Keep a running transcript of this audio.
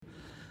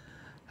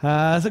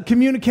It's a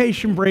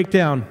communication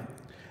breakdown.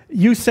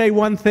 You say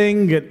one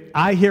thing,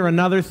 I hear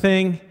another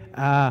thing.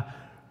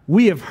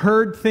 We have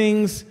heard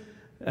things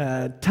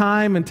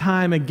time and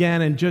time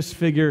again and just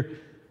figure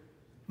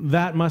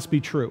that must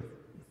be true.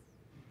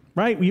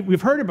 Right?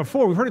 We've heard it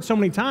before. We've heard it so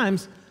many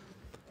times.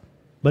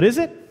 But is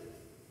it?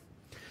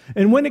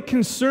 And when it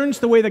concerns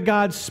the way that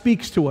God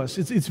speaks to us,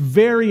 it's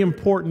very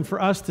important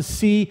for us to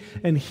see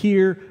and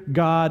hear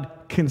God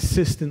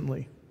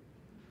consistently.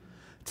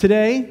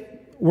 Today,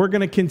 we're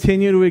going to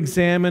continue to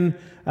examine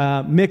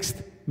mixed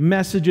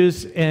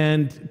messages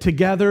and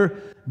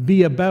together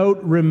be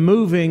about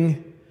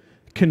removing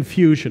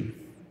confusion.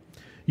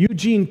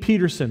 Eugene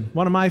Peterson,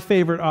 one of my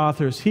favorite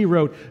authors, he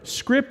wrote,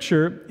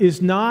 "Scripture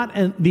is not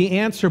the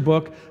answer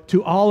book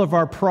to all of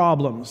our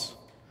problems,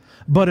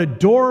 but a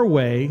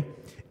doorway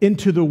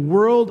into the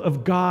world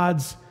of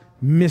God's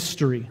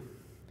mystery."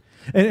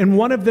 And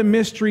one of the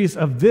mysteries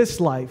of this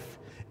life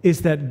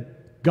is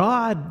that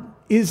God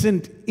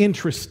isn't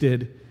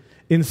interested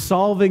in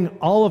solving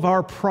all of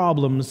our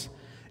problems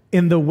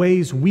in the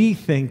ways we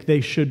think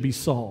they should be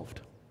solved.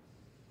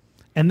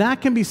 And that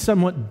can be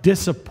somewhat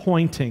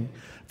disappointing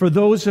for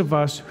those of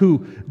us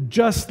who,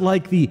 just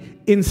like the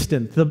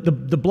instant, the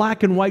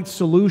black and white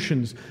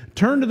solutions,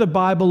 turn to the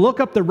Bible,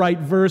 look up the right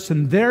verse,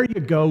 and there you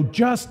go,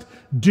 just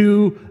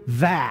do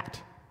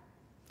that.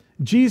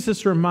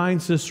 Jesus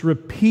reminds us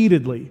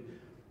repeatedly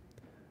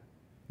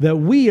that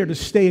we are to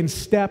stay in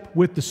step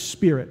with the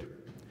Spirit,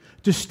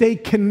 to stay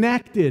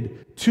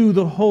connected to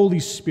the Holy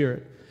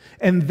Spirit.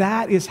 And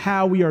that is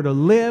how we are to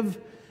live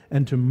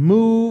and to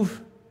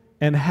move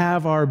and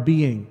have our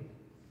being.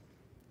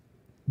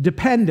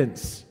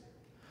 Dependence,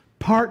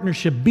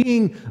 partnership,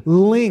 being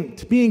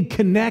linked, being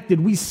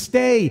connected. We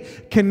stay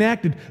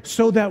connected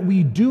so that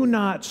we do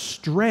not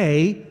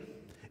stray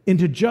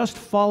into just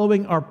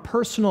following our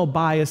personal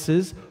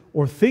biases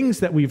or things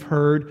that we've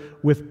heard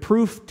with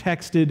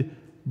proof-texted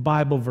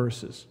Bible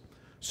verses.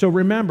 So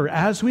remember,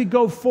 as we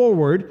go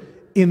forward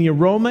in the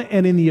aroma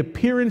and in the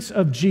appearance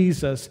of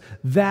Jesus,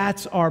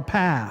 that's our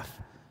path.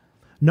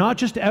 Not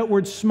just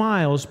outward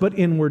smiles, but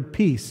inward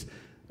peace.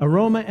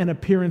 Aroma and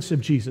appearance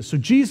of Jesus. So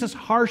Jesus'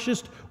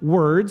 harshest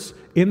words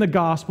in the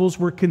Gospels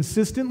were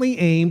consistently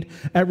aimed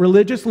at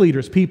religious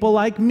leaders, people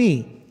like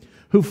me,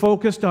 who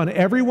focused on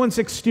everyone's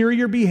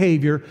exterior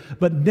behavior,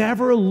 but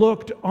never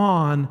looked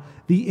on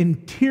the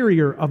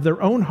interior of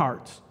their own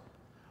hearts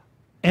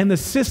and the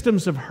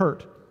systems of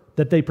hurt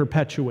that they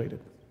perpetuated.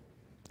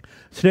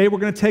 Today we're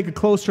going to take a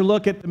closer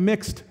look at the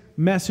mixed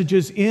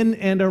messages in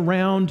and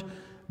around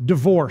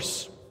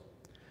divorce.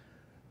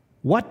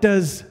 What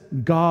does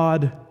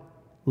God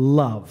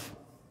love?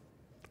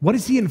 What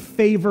is He in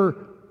favor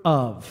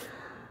of?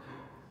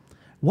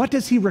 What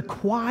does He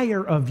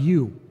require of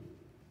you?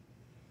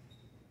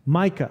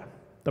 Micah,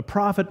 the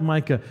prophet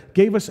Micah,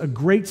 gave us a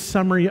great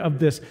summary of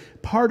this.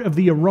 Part of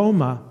the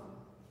aroma,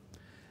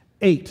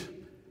 8.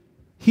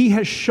 He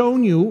has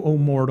shown you, O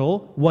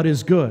mortal, what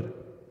is good.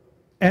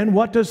 And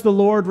what does the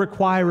Lord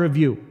require of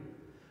you?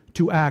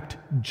 To act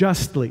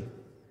justly,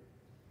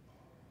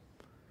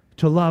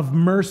 to love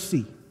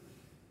mercy,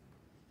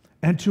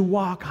 and to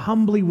walk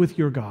humbly with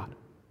your God.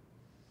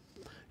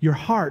 Your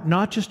heart,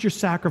 not just your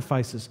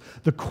sacrifices,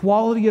 the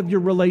quality of your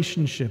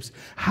relationships.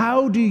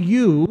 How do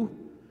you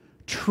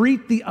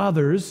treat the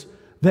others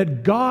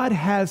that God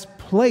has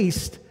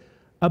placed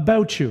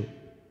about you?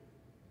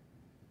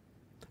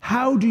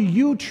 How do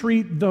you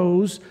treat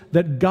those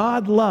that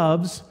God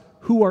loves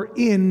who are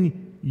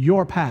in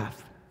your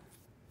path?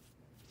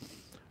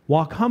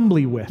 Walk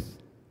humbly with.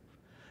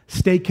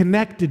 Stay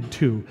connected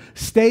to.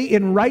 Stay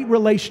in right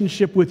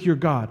relationship with your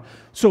God.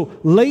 So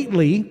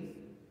lately,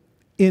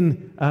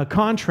 in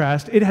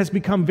contrast, it has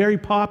become very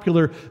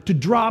popular to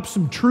drop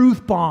some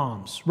truth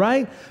bombs,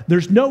 right?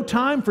 There's no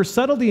time for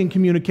subtlety in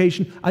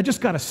communication. I just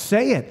got to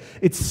say it.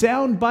 It's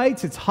sound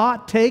bites, it's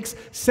hot takes.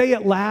 Say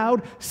it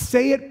loud,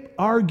 say it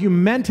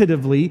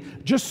argumentatively.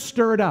 Just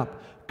stir it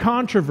up.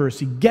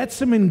 Controversy, get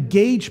some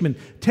engagement,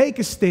 take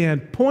a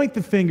stand, point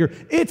the finger.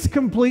 It's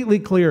completely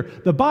clear.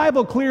 The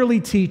Bible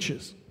clearly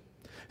teaches.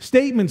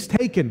 Statements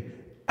taken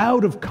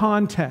out of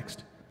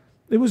context.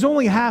 It was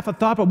only half a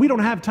thought, but we don't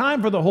have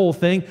time for the whole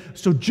thing,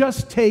 so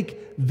just take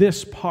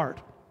this part.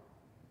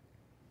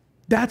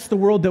 That's the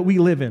world that we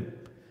live in.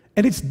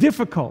 And it's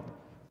difficult,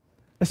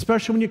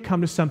 especially when you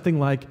come to something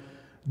like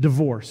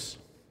divorce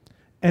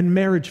and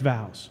marriage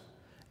vows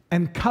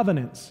and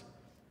covenants.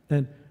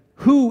 And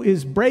who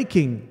is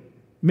breaking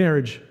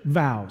marriage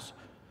vows?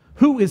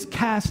 Who is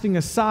casting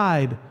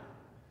aside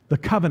the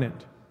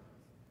covenant?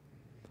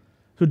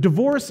 So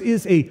divorce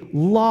is a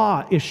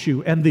law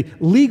issue, and the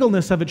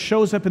legalness of it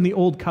shows up in the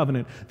Old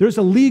Covenant. There's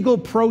a legal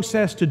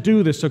process to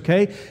do this,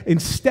 okay?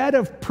 Instead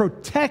of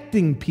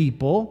protecting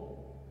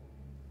people,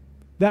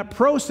 that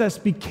process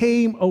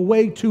became a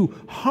way to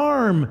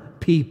harm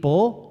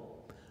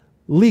people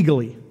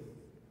legally.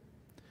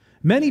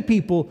 Many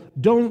people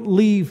don't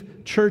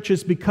leave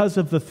churches because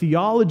of the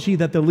theology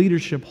that the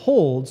leadership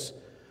holds,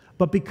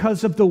 but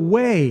because of the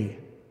way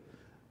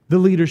the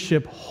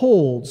leadership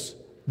holds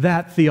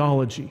that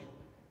theology.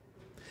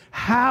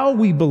 How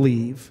we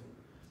believe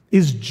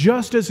is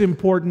just as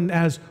important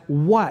as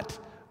what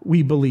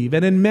we believe.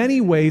 And in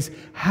many ways,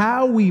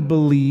 how we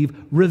believe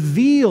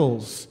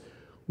reveals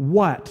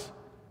what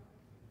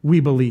we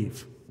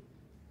believe.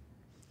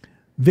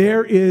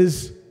 There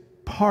is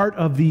part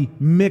of the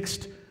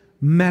mixed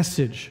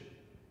message.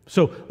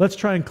 So let's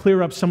try and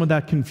clear up some of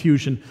that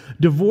confusion.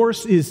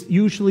 Divorce is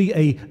usually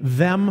a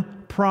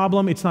them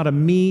problem. It's not a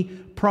me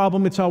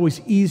problem. It's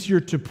always easier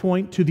to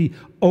point to the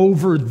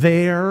over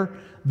there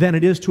than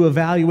it is to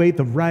evaluate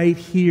the right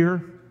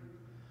here.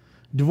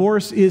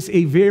 Divorce is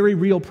a very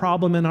real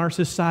problem in our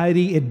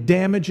society. It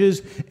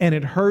damages and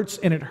it hurts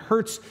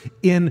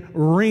in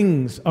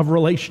rings of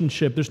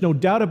relationship. There's no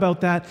doubt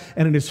about that,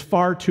 and it is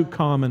far too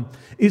common.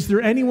 Is there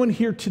anyone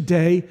here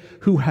today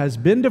who has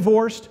been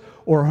divorced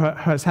or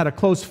has had a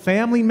close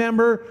family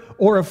member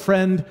or a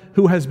friend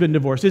who has been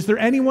divorced? Is there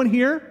anyone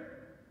here?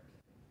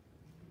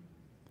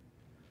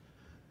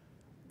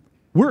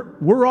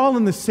 We're all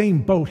in the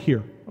same boat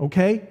here,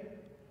 okay?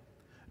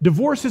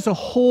 Divorce is a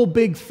whole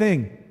big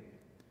thing.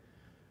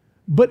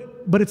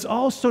 But it's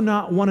also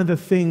not one of the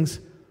things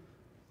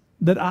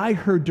that I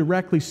heard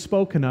directly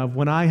spoken of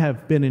when I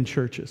have been in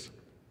churches.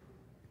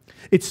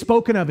 It's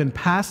spoken of in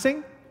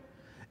passing,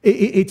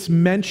 it's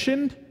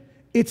mentioned,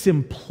 it's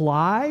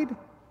implied,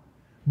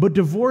 but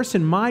divorce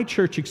in my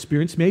church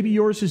experience, maybe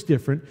yours is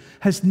different,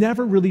 has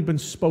never really been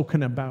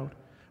spoken about.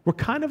 We're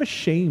kind of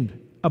ashamed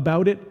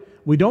about it.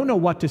 We don't know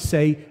what to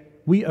say.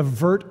 We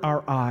avert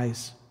our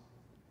eyes.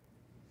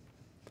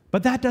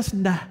 But that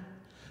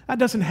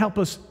doesn't help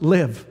us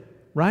live.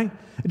 Right?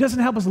 It doesn't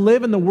help us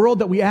live in the world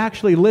that we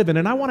actually live in,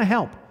 and I want to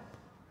help.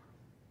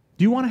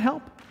 Do you want to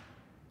help?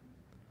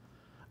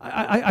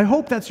 I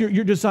hope that's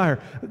your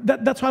desire.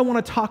 That's why I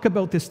want to talk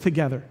about this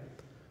together.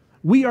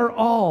 We are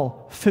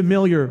all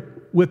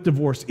familiar with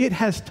divorce. It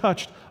has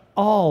touched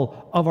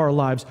all of our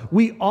lives.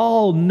 We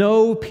all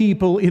know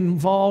people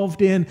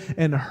involved in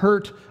and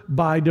hurt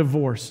by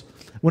divorce.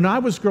 When I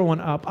was growing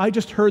up, I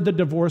just heard that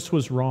divorce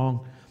was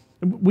wrong.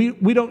 We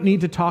don't need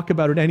to talk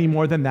about it any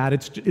more than that.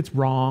 It's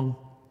wrong.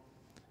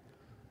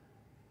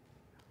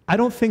 I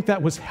don't think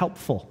that was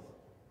helpful.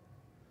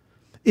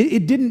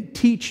 It didn't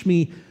teach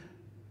me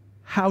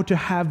how to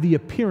have the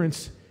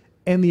appearance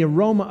and the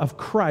aroma of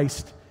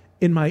Christ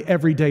in my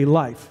everyday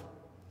life.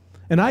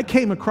 And I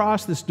came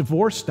across this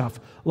divorce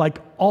stuff like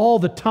all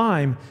the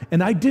time,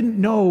 and I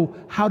didn't know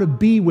how to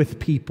be with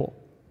people.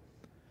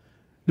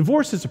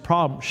 Divorce is a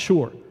problem,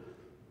 sure,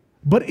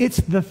 but it's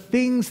the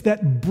things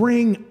that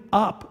bring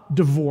up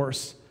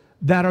divorce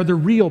that are the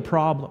real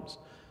problems.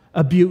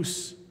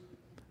 Abuse,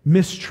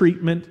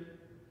 mistreatment,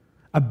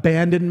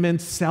 abandonment,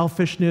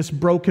 selfishness,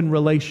 broken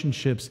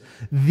relationships.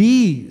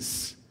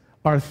 These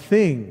are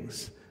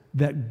things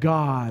that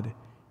God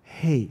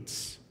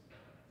hates.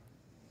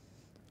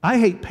 I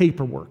hate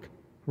paperwork,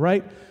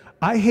 right?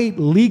 I hate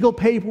legal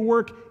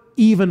paperwork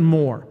even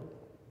more.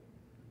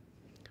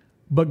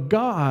 But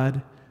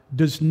God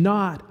does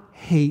not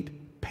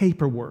hate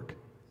paperwork.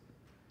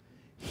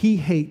 He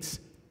hates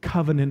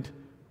covenant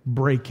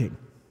breaking.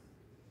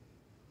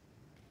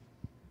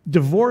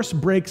 Divorce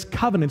breaks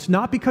covenants,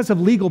 not because of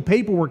legal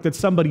paperwork that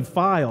somebody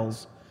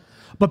files,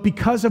 but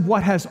because of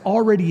what has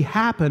already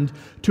happened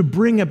to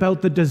bring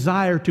about the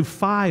desire to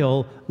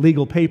file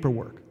legal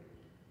paperwork.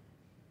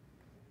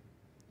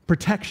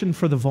 Protection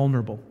for the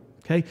vulnerable,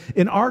 okay?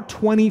 In our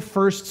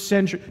 21st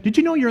century, did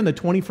you know you're in the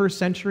 21st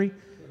century?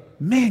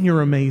 Man,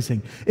 you're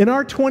amazing. In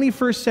our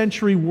 21st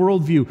century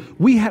worldview,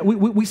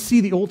 we see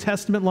the Old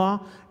Testament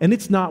law, and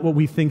it's not what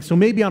we think. So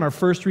maybe on our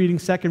first reading,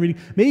 second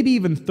reading, maybe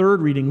even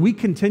third reading, we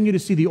continue to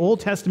see the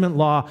Old Testament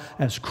law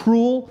as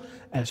cruel,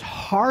 as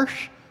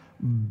harsh,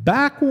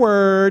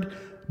 backward,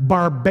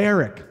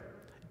 barbaric.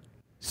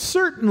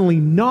 Certainly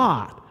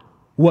not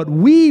what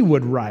we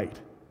would write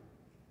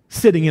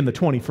sitting in the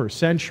 21st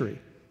century.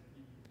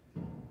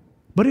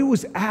 But it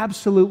was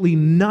absolutely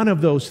none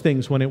of those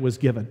things when it was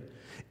given.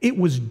 It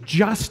was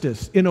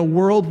justice in a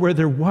world where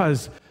there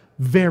was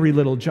very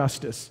little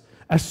justice,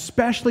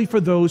 especially for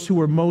those who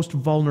were most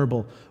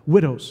vulnerable: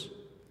 widows,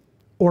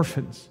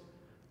 orphans,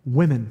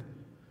 women,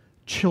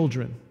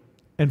 children,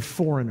 and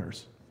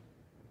foreigners.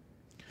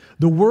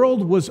 The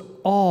world was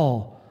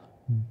all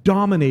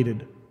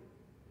dominated,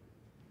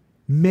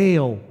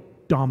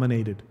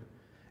 male-dominated.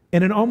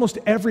 And in almost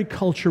every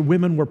culture,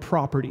 women were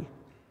property.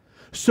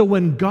 So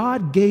when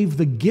God gave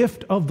the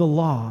gift of the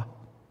law,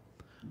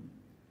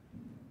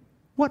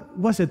 what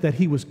was it that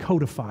he was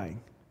codifying?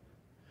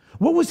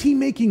 What was he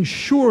making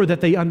sure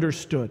that they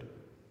understood?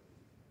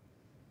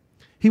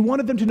 He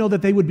wanted them to know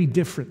that they would be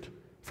different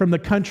from the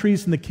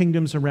countries and the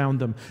kingdoms around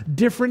them.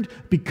 Different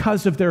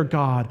because of their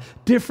God.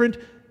 Different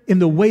in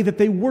the way that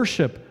they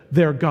worship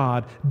their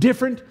God.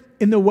 Different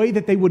in the way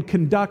that they would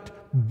conduct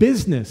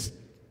business.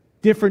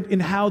 Different in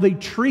how they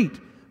treat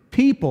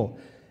people.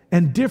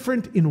 And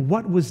different in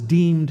what was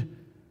deemed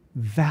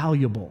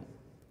valuable.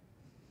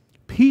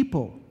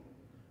 People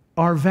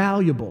are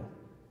valuable.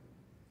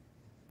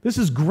 This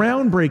is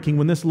groundbreaking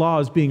when this law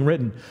is being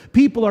written.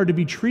 People are to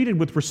be treated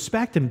with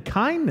respect and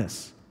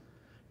kindness.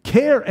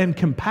 care and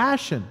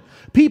compassion.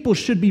 People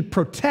should be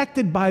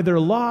protected by their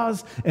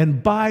laws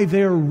and by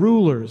their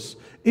rulers.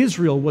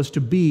 Israel was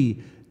to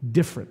be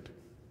different.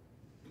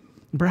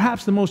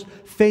 Perhaps the most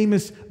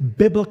famous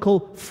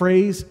biblical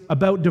phrase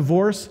about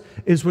divorce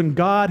is when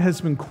God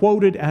has been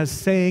quoted as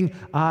saying,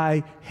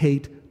 "I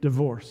hate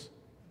divorce."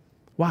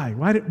 Why?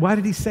 Why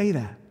did he say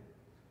that?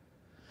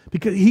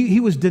 Because he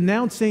was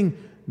denouncing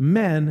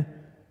men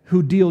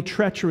who deal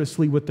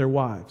treacherously with their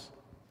wives.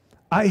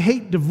 "I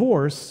hate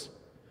divorce"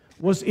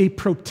 was a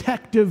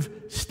protective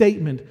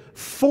statement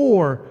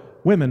for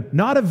women,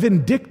 not a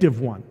vindictive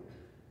one.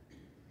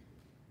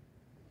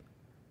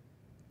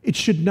 It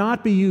should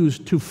not be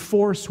used to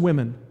force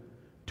women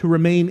to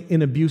remain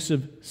in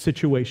abusive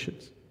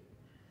situations.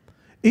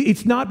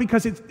 It's not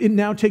because it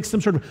now takes some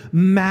sort of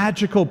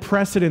magical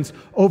precedence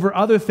over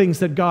other things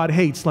that God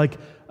hates, like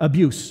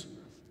abuse,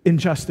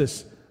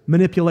 injustice,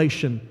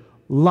 manipulation,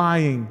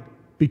 lying,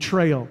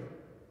 betrayal.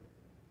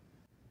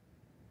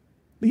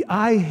 The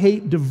 "I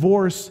hate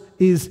divorce"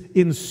 is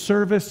in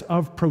service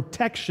of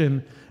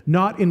protection,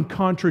 not in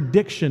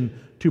contradiction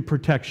to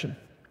protection.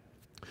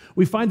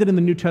 We find it in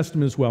the New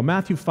Testament as well.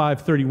 Matthew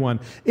 5:31.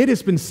 "It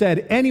has been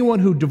said, anyone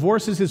who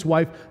divorces his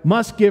wife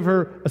must give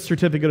her a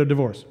certificate of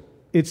divorce."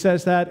 It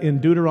says that in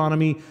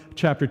Deuteronomy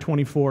chapter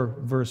 24,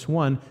 verse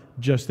 1,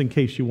 just in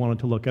case you wanted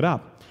to look it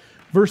up.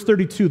 Verse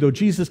 32, though,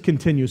 Jesus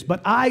continues,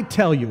 "But I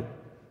tell you,"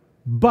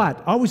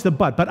 always the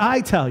but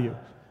I tell you,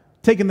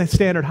 taking the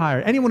standard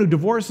higher, "anyone who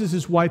divorces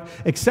his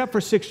wife except for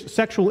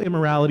sexual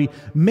immorality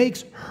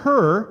makes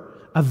her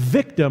a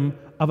victim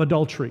of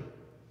adultery.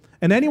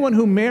 And anyone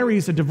who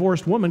marries a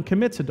divorced woman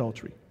commits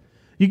adultery."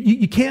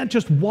 You can't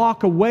just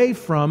walk away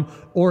from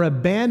or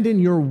abandon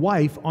your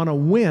wife on a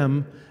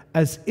whim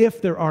as if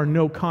there are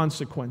no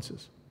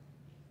consequences.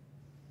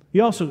 He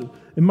also,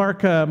 in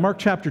Mark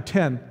chapter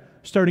 10,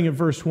 starting at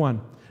verse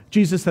 1,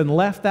 Jesus then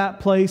left that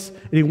place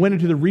and he went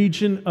into the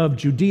region of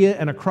Judea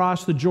and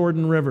across the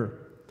Jordan River.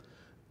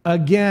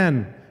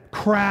 Again,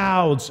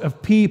 crowds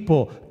of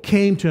people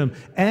came to him,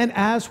 and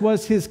as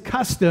was his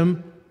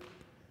custom,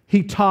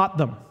 he taught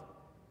them.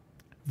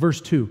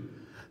 Verse 2,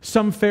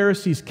 some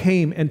Pharisees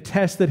came and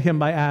tested him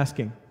by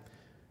asking,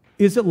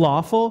 "Is it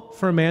lawful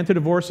for a man to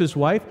divorce his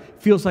wife?"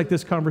 Feels like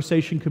this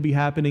conversation could be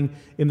happening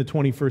in the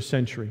 21st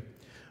century.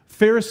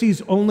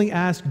 Pharisees only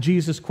ask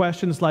Jesus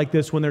questions like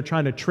this when they're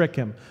trying to trick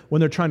him, when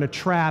they're trying to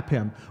trap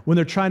him, when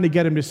they're trying to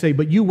get him to say,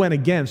 "But you went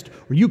against,"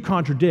 or "You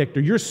contradict,"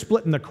 or "You're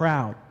splitting the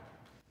crowd."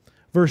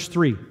 Verse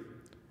 3,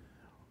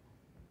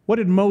 "What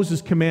did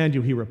Moses command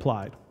you?" He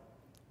replied.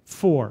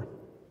 4,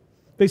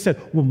 they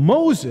said, "Well,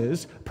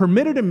 Moses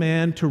permitted a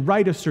man to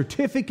write a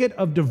certificate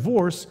of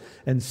divorce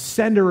and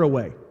send her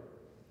away."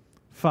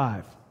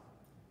 5,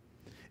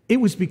 "It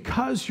was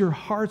because your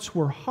hearts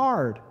were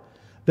hard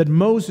that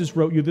Moses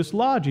wrote you this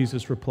law,"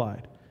 Jesus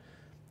replied.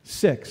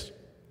 6,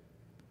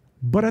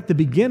 "But at the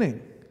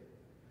beginning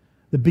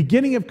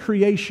of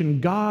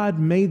creation, God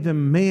made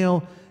them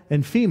male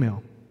and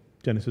female."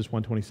 Genesis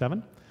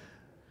 1:27.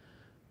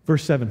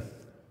 Verse 7,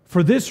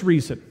 "For this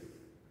reason,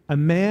 a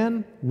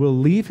man will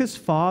leave his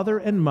father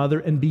and mother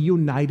and be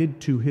united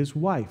to his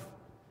wife."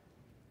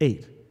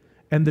 8,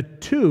 "And the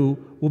two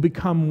will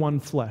become one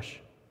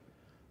flesh.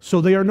 So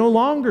they are no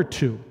longer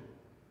two,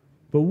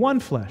 but one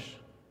flesh."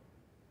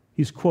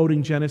 He's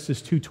quoting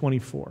Genesis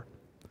 2:24.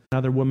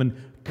 Another woman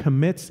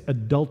commits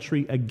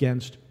adultery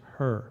against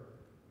her.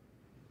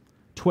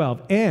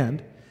 12,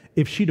 "And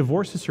if she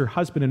divorces her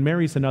husband and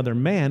marries another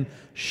man,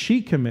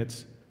 she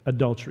commits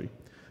adultery."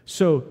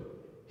 So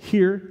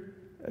here,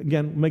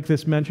 again, make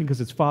this mention because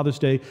it's Father's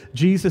Day,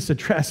 Jesus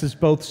addresses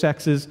both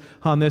sexes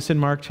on this in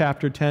Mark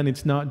chapter 10.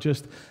 It's not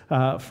just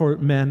for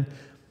men.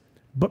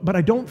 But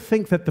I don't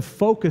think that the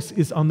focus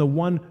is on the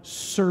one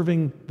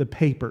serving the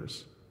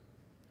papers.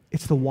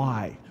 It's the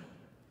why.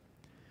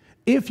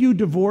 If you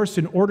divorce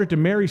in order to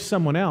marry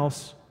someone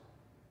else,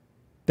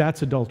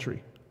 that's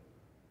adultery.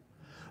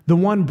 The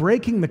one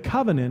breaking the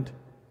covenant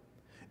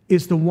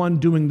is the one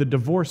doing the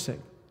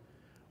divorcing,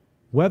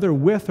 whether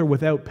with or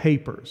without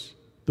papers,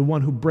 the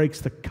one who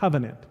breaks the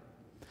covenant.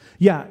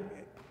 Yeah,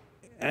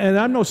 and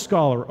I'm no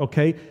scholar,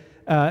 okay?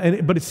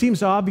 But it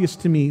seems obvious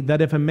to me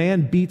that if a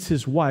man beats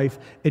his wife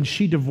and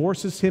she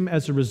divorces him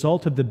as a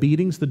result of the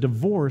beatings, the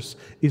divorce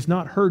is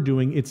not her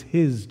doing, it's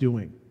his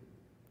doing.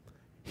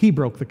 He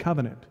broke the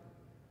covenant.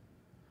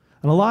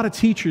 And a lot of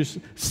teachers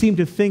seem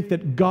to think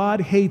that God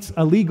hates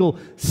illegal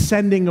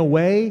sending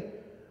away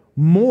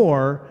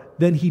more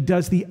than he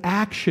does the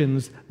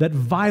actions that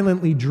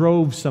violently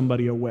drove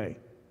somebody away.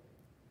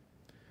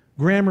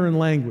 Grammar and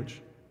language.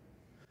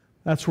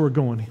 That's where we're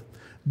going.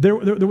 There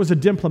was a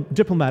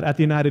diplomat at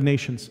the United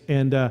Nations,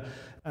 and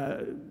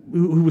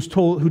who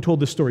told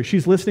this story.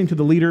 She's listening to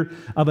the leader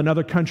of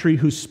another country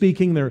who's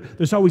speaking.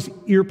 There's always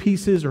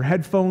earpieces or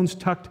headphones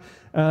tucked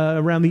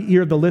around the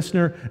ear of the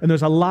listener, and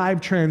there's a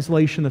live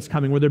translation that's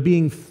coming where they're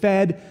being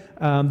fed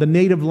the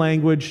native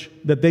language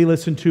that they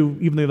listen to,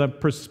 even though that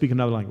person speaks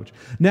another language.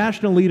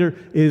 National leader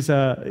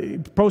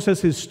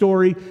processes his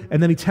story,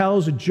 and then he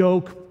tells a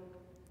joke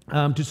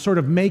to sort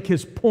of make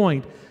his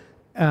point.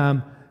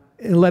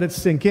 and let it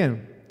sink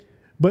in.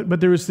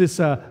 But there was this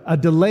a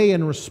delay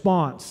in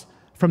response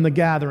from the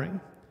gathering.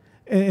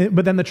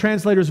 But then the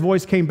translator's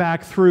voice came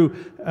back through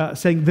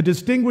saying, "The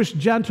distinguished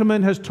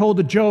gentleman has told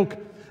a joke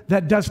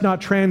that does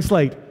not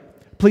translate.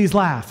 Please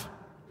laugh."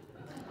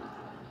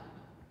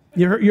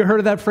 You heard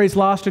of that phrase,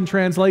 lost in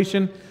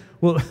translation?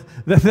 Well,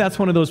 that's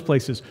one of those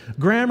places.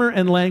 Grammar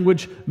and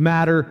language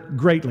matter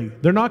greatly.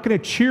 They're not going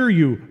to cheer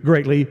you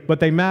greatly, but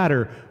they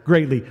matter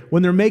greatly.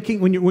 When you're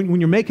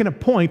making a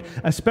point,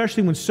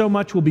 especially when so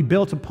much will be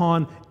built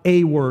upon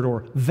a word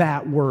or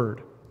that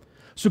word.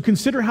 So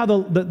consider how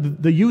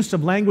the use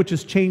of language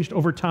has changed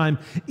over time,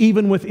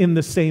 even within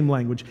the same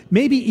language,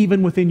 maybe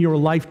even within your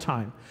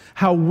lifetime.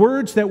 How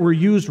words that were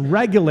used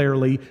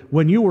regularly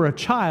when you were a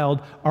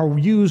child are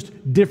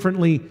used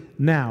differently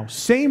now.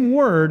 Same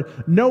word,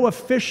 no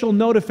official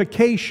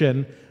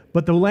notification,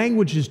 but the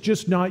language is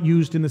just not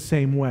used in the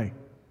same way.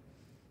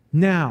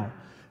 Now,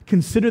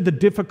 consider the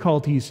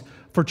difficulties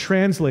for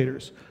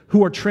translators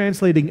who are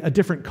translating a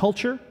different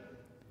culture,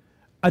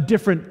 a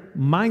different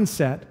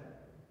mindset,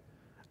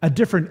 a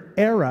different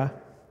era,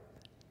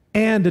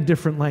 and a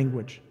different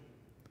language.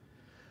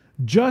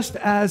 Just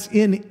as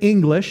in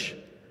English,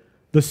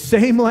 the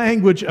same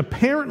language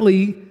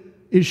apparently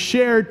is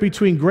shared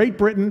between Great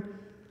Britain,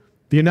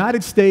 the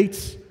United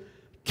States,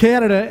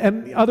 Canada,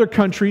 and other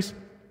countries,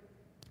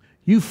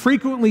 you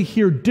frequently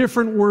hear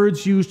different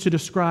words used to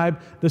describe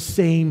the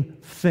same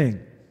thing.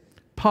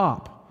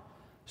 Pop,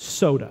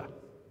 soda,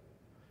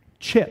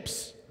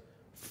 chips,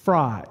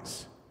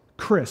 fries,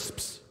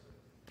 crisps,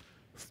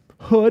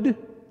 hood,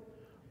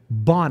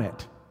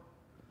 bonnet,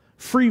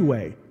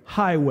 freeway,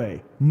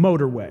 highway,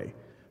 motorway,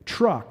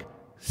 truck,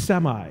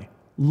 semi,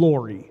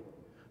 lorry,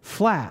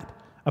 flat,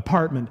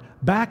 apartment,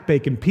 back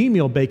bacon,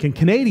 pea-meal bacon,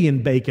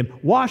 Canadian bacon,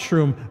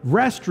 washroom,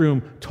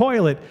 restroom,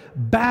 toilet,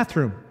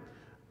 bathroom.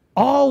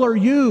 All are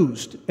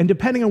used, and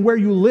depending on where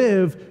you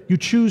live, you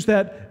choose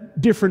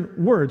that different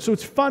word. So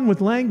it's fun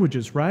with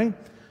languages, right?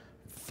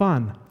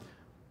 Fun.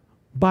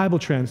 Bible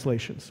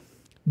translations.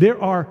 There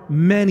are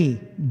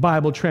many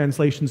Bible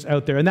translations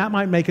out there, and that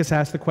might make us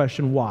ask the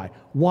question, why?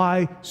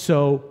 Why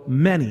so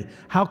many?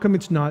 How come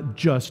it's not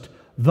just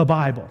the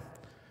Bible?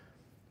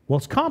 Well,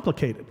 it's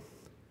complicated.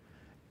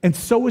 And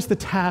so is the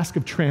task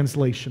of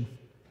translation.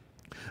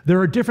 There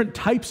are different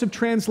types of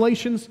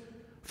translations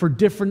for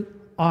different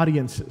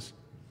audiences.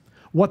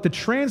 What the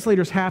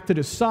translators have to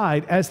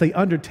decide as they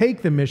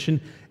undertake the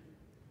mission,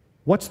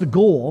 what's the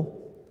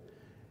goal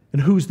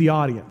and who's the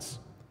audience?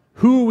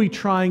 Who are we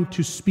trying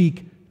to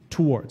speak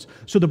towards?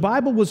 So the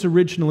Bible was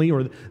originally,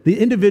 or the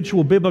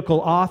individual biblical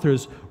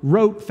authors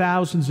wrote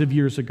thousands of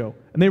years ago.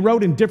 And they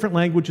wrote in different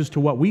languages to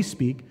what we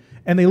speak,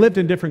 and they lived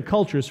in different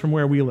cultures from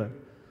where we live.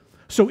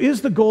 So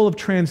is the goal of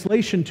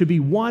translation to be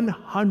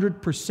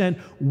 100%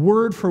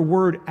 word for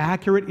word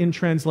accurate in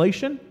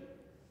translation?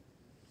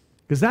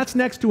 Because that's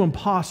next to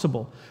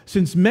impossible,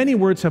 since many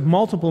words have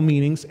multiple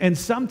meanings, and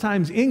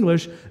sometimes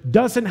English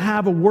doesn't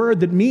have a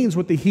word that means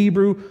what the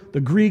Hebrew, the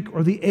Greek,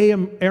 or the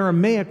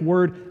Aramaic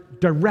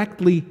word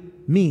directly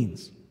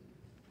means.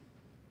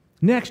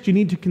 Next, you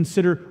need to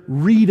consider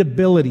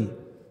readability.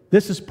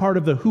 This is part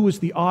of the who is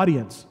the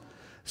audience.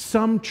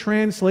 Some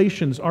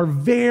translations are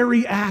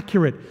very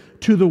accurate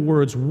to the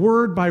words,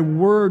 word by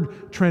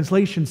word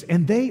translations,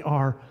 and they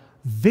are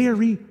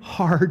very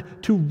hard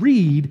to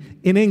read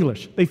in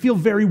English. They feel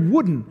very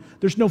wooden.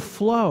 There's no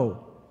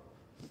flow.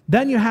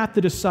 Then you have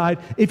to decide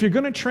if you're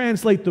going to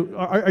translate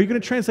are you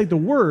going to translate the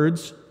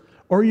words,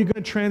 or are you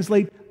going to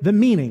translate the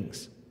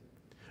meanings?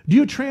 Do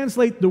you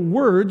translate the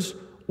words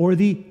or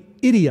the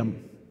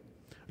idiom?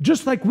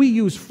 Just like we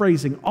use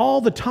phrasing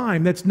all the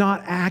time that's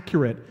not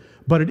accurate,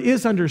 but it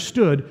is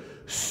understood,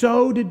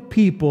 so did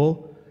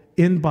people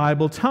in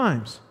Bible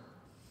times.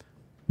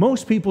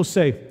 Most people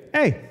say,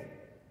 "Hey,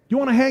 you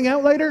want to hang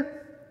out later?"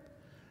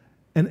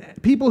 And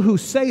people who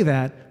say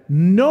that,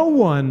 no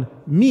one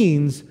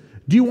means,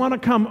 "Do you want to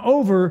come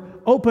over,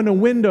 open a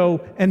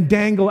window, and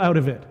dangle out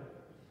of it?"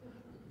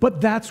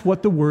 But that's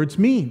what the words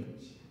mean.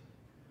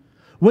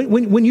 When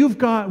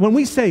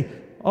we say,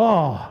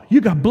 "Oh,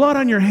 you got blood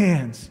on your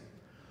hands,"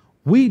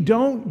 we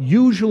don't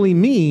usually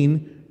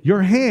mean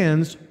your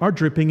hands are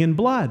dripping in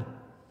blood.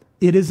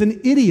 It is an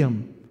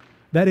idiom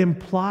that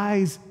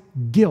implies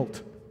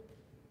guilt.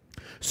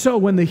 So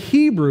when the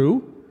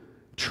Hebrew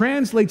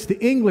translates to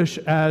English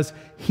as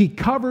 "he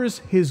covers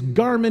his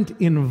garment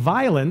in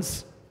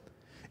violence,"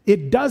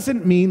 it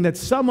doesn't mean that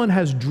someone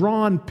has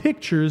drawn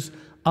pictures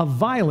of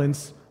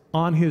violence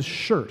on his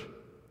shirt.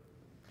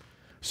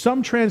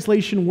 Some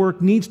translation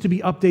work needs to be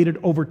updated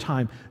over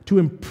time to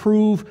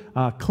improve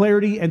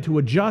clarity and to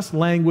adjust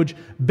language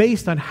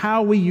based on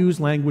how we use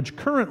language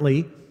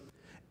currently,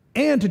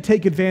 and to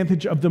take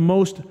advantage of the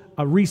most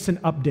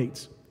recent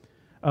updates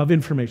of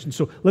information.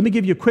 So let me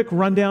give you a quick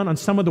rundown on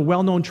some of the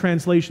well-known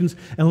translations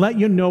and let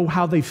you know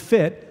how they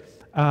fit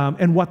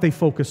and what they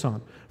focus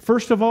on.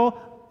 First of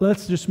all,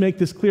 let's just make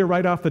this clear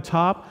right off the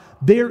top.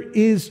 There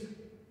is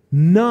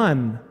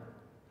none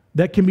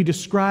that can be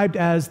described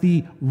as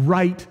the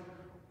right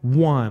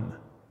one.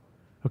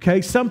 Okay?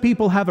 Some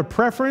people have a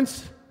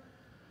preference,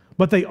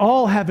 but they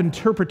all have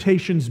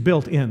interpretations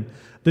built in.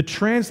 The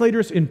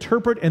translators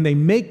interpret and they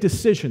make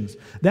decisions.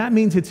 That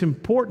means it's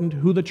important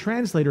who the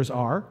translators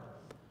are,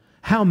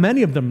 how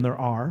many of them there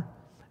are,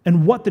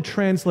 and what the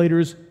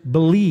translators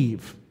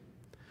believe.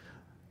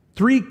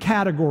 3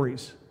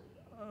 categories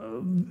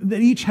that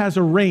each has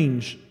a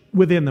range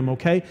within them,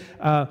 okay?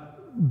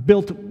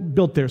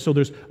 Built there. So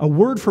there's a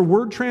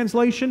word-for-word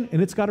translation,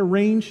 and it's got a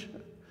range.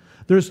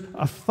 There's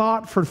a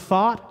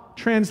thought-for-thought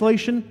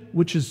translation,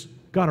 which has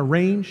got a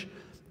range.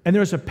 And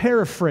there's a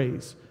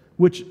paraphrase,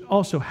 which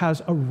also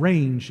has a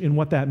range in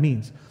what that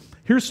means.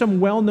 Here's some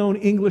well-known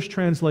English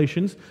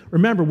translations.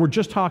 Remember, we're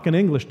just talking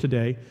English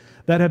today,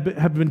 that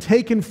have been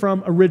taken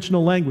from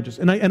original languages.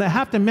 And I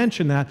have to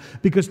mention that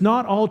because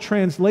not all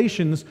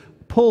translations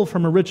pull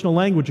from original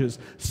languages.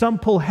 Some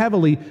pull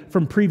heavily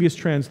from previous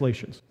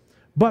translations.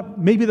 But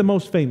maybe the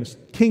most famous,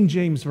 King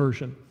James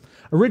Version.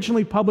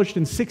 Originally published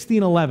in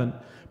 1611.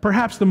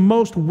 Perhaps the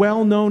most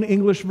well-known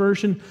English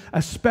version,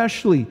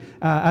 especially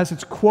as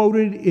it's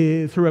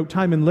quoted throughout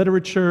time in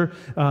literature,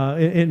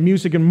 in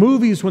music and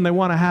movies when they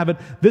want to have it.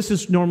 This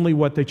is normally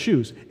what they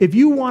choose. If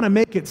you want to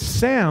make it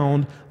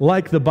sound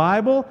like the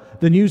Bible,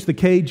 then use the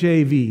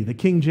KJV, the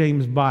King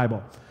James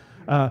Bible.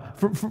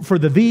 For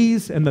the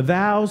these and the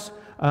thous,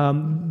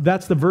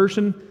 that's the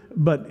version,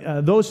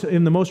 but those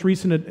in the most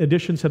recent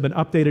editions have been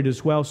updated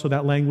as well, so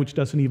that language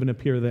doesn't even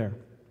appear there.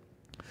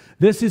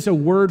 This is a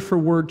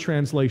word-for-word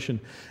translation,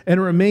 and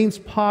it remains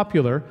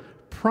popular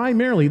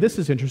primarily, this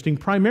is interesting,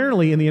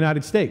 primarily in the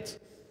United States.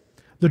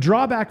 The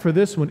drawback for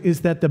this one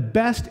is that the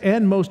best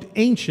and most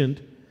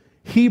ancient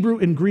Hebrew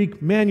and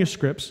Greek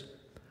manuscripts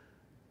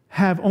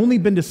have only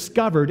been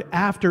discovered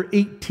after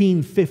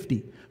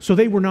 1850, so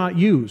they were not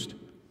used.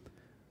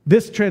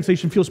 This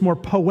translation feels more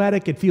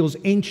poetic, it feels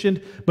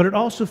ancient, but it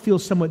also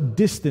feels somewhat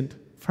distant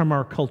from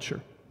our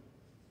culture.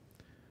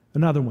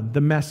 Another one,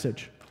 The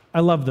Message. I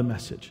love The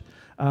Message.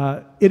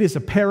 It is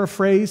a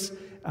paraphrase.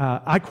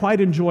 I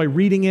quite enjoy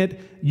reading it.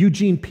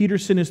 Eugene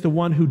Peterson is the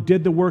one who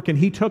did the work, and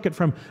he took it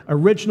from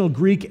original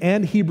Greek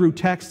and Hebrew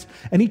texts,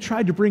 and he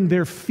tried to bring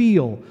their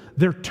feel,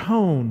 their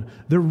tone,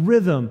 their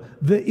rhythm,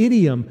 the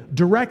idiom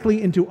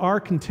directly into our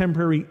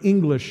contemporary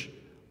English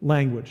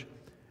language.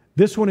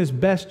 This one is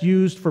best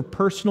used for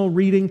personal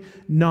reading,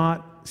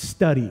 not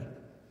study.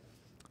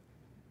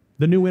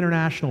 The New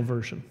International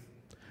Version.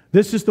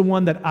 This is the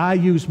one that I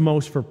use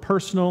most for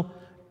personal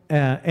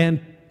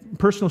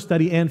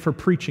study and for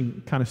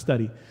preaching kind of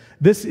study.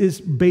 This is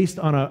based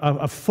on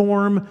a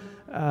form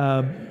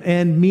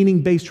and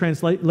meaning-based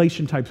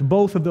translation types.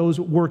 Both of those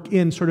work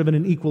in sort of in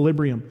an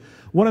equilibrium.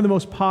 One of the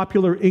most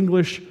popular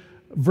English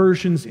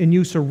versions in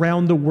use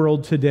around the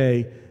world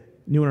today,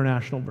 New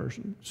International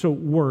Version. So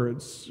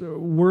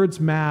words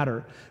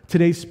matter.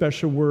 Today's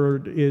special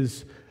word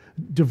is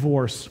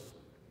divorce.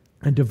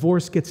 And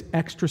divorce gets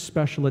extra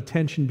special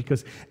attention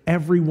because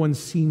everyone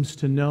seems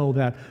to know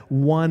that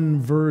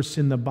one verse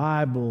in the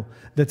Bible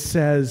that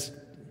says,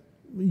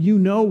 you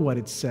know what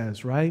it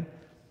says, right?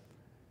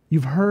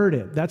 You've heard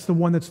it. That's the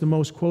one that's the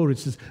most quoted.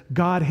 It says,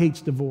 God hates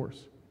divorce,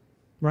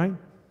 right?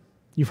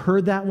 You've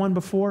heard that one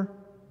before,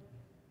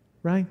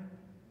 right?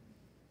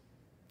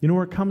 You know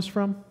where it comes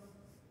from?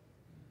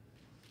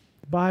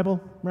 The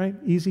Bible, right?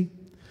 Easy.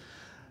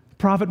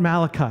 Prophet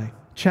Malachi.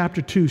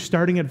 Chapter 2,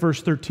 starting at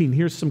verse 13.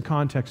 Here's some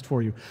context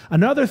for you.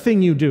 Another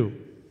thing you do,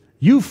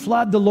 you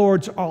flood the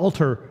Lord's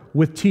altar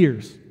with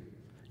tears.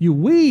 You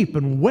weep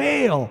and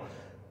wail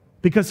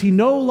because He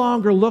no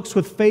longer looks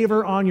with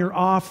favor on your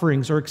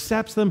offerings or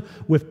accepts them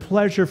with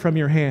pleasure from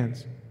your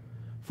hands.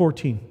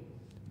 14.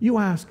 You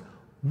ask,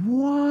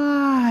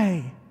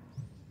 why?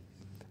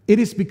 It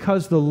is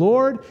because the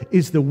Lord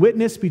is the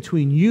witness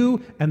between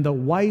you and the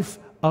wife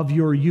of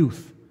your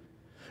youth.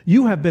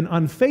 You have been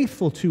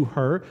unfaithful to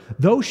her,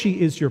 though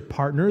she is your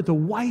partner, the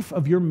wife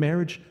of your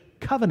marriage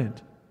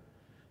covenant.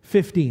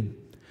 15.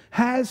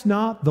 Has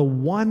not the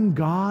one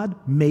God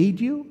made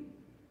you?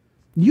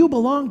 You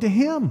belong to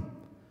Him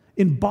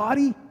in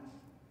body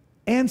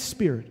and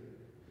spirit.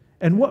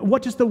 And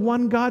what does the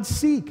one God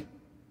seek?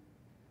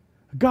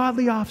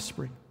 Godly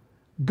offspring,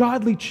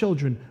 godly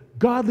children,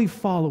 godly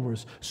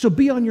followers. So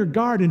be on your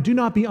guard and do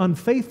not be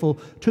unfaithful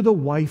to the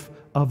wife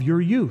of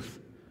your youth.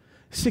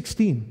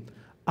 16.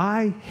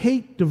 I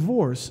hate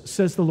divorce,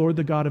 says the Lord,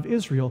 the God of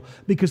Israel,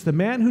 because the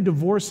man who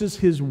divorces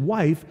his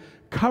wife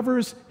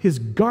covers his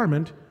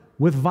garment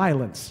with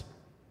violence.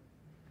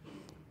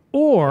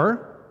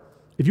 Or,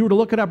 if you were to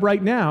look it up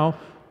right now,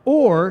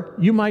 or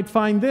you might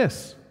find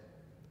this.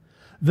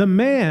 The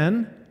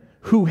man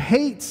who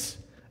hates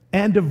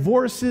and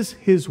divorces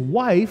his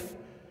wife,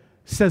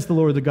 says the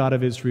Lord, the God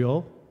of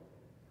Israel,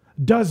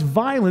 does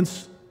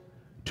violence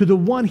to the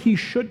one he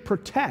should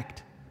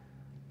protect,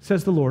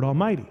 says the Lord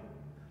Almighty.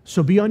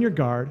 So be on your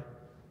guard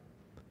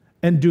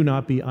and do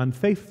not be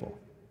unfaithful.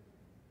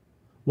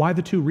 Why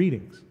the 2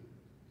 readings?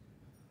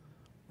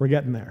 We're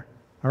getting there.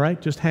 All right?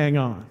 Just hang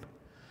on.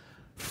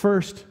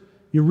 First,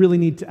 you really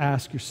need to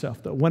ask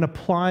yourself, though, when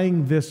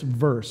applying this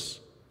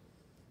verse,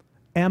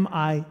 am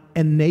I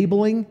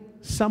enabling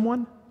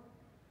someone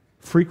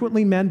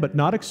frequently men, but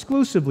not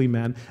exclusively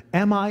men,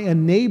 am I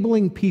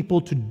enabling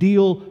people to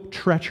deal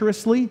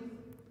treacherously,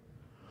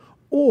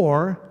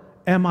 or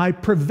am I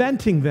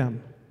preventing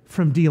them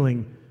from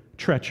dealing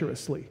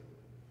treacherously?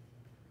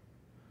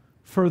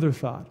 Further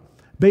thought.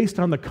 Based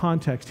on the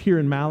context here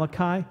in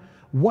Malachi,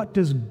 what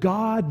does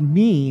God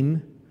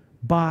mean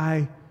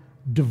by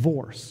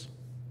divorce?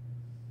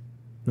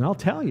 And I'll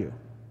tell you,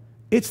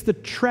 it's the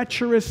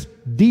treacherous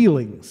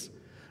dealings.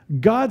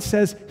 God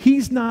says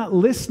He's not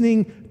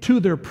listening to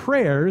their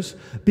prayers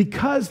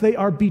because they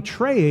are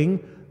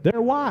betraying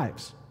their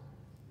wives.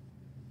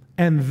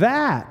 And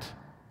that,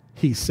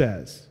 He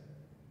says,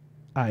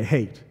 I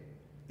hate,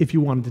 if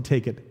you wanted to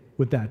take it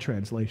with that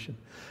translation.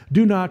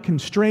 Do not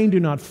constrain, do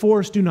not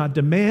force, do not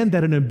demand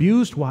that an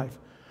abused wife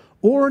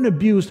or an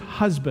abused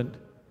husband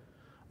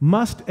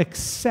must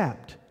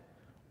accept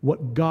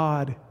what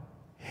God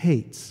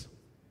hates.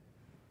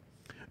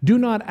 Do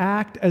not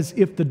act as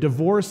if the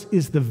divorce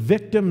is the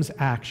victim's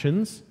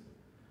actions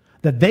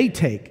that they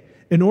take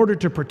in order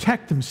to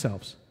protect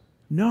themselves.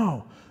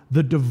 No,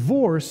 the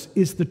divorce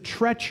is the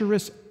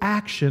treacherous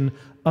action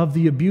of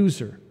the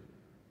abuser,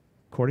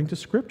 according to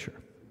Scripture.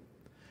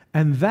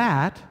 And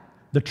that,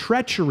 the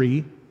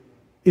treachery,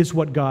 is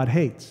what God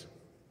hates.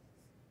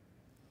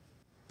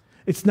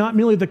 It's not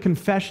merely the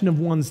confession of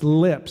one's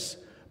lips,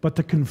 but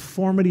the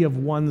conformity of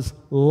one's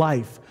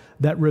life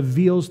that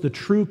reveals the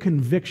true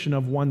conviction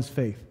of one's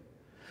faith.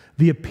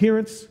 The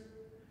appearance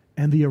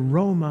and the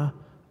aroma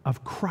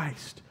of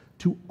Christ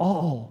to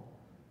all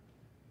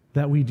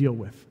that we deal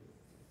with.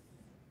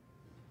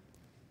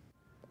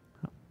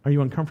 Are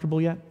you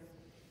uncomfortable yet?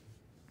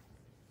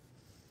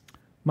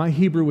 My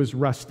Hebrew is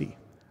rusty.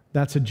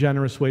 That's a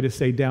generous way to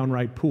say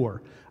downright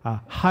poor.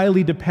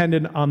 Highly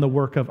dependent on the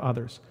work of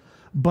others.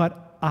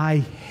 But I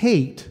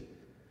hate,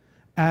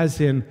 as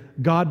in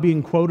God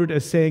being quoted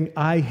as saying,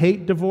 I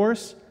hate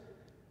divorce,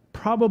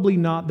 probably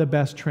not the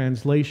best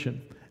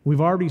translation.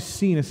 We've already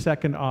seen a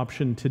second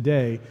option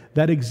today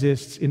that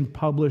exists in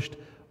published,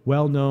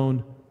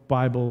 well-known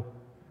Bible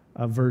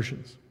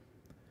versions.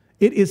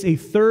 It is a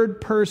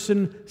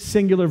third-person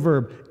singular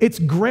verb. It's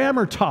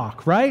grammar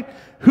talk, right?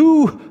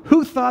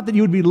 Who thought that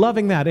you would be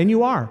loving that? And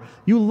you are.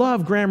 You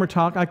love grammar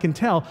talk, I can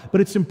tell,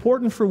 but it's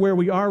important for where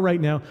we are right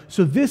now.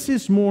 So this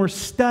is more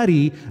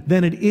study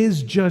than it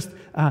is just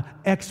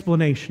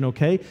explanation,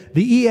 okay?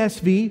 The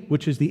ESV,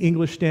 which is the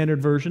English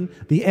Standard Version,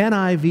 the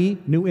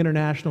NIV, New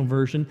International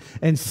Version,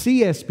 and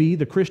CSB,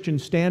 the Christian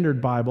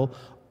Standard Bible,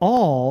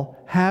 all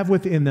have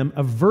within them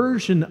a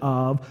version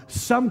of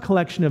some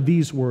collection of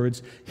these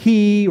words.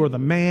 He, or the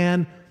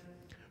man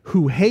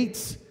who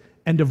hates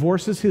and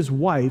divorces his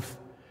wife,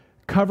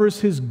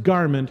 covers his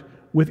garment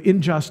with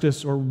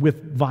injustice or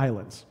with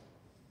violence.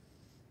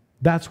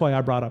 That's why I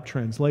brought up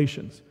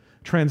translations.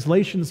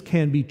 Translations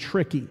can be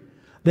tricky.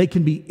 They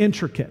can be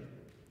intricate.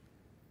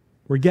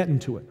 We're getting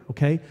to it,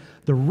 okay?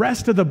 The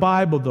rest of the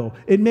Bible, though,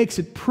 it makes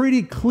it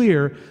pretty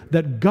clear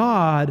that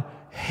God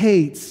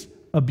hates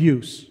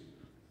abuse.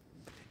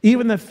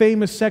 Even the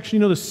famous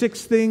section, the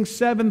 6 things,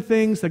 7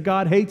 things that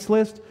God hates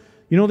list,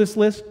 you know this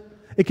list?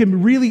 It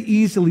can really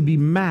easily be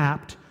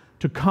mapped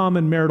to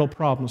common marital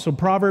problems. So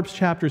Proverbs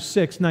chapter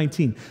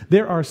 6:19.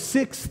 There are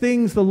 6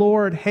 things the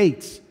Lord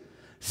hates,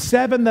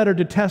 7 that are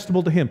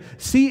detestable to Him.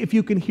 See if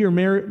you can hear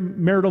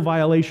marital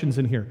violations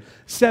in here.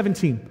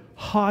 17,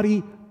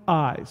 haughty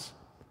eyes,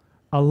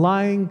 a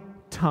lying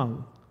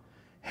tongue,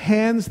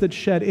 hands that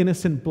shed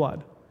innocent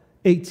blood.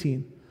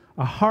 18,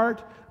 a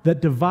heart that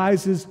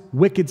devises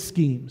wicked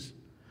schemes,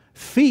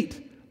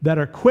 feet that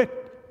are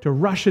quick to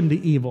rush into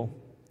evil.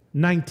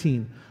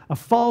 19, a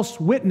false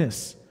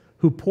witness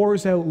who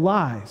pours out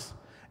lies,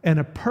 and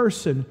a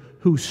person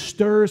who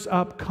stirs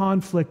up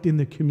conflict in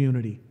the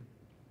community.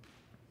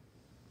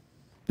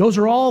 Those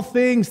are all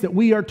things that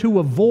we are to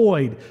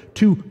avoid,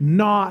 to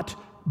not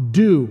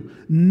do.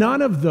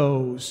 None of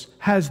those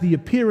has the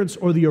appearance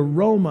or the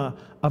aroma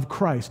of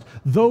Christ.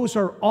 Those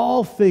are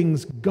all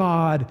things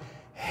God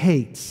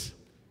hates.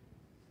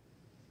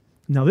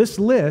 Now, this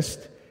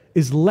list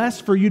is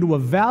less for you to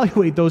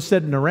evaluate those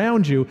sitting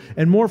around you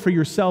and more for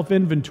your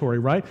self-inventory,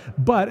 right?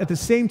 But at the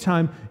same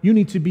time, you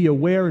need to be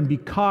aware and be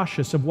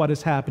cautious of what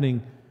is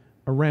happening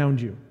around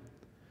you.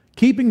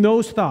 Keeping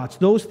those thoughts,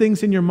 those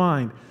things in your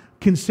mind,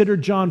 consider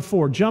John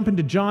 4. Jump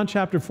into John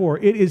chapter 4.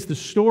 It is the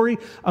story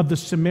of the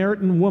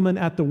Samaritan woman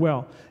at the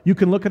well. You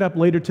can look it up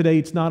later today.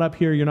 It's not up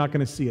here. You're not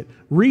going to see it.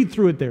 Read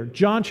through it there.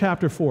 John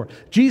chapter 4.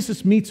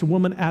 Jesus meets a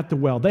woman at the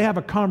well. They have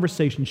a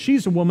conversation.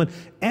 She's a woman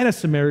and a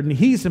Samaritan.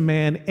 He's a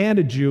man and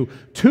a Jew.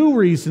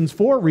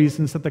 4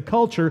 reasons that the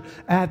culture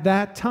at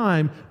that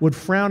time would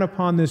frown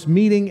upon this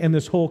meeting and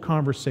this whole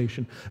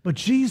conversation. But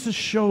Jesus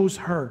shows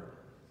her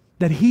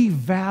that He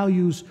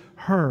values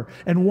her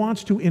and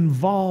wants to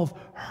involve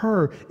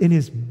her in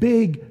His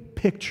big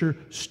picture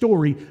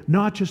story,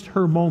 not just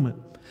her moment.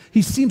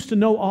 He seems to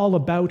know all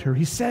about her.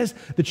 He says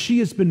that she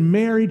has been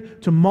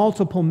married to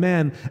multiple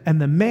men,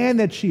 and the man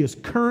that she is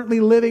currently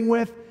living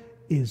with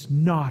is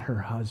not her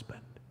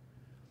husband.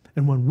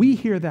 And when we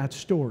hear that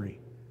story,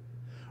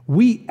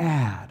 we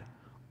add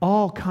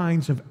all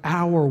kinds of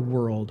our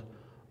world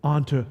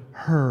onto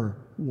her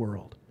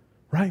world,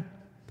 right?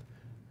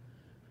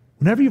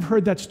 Whenever you've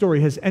heard that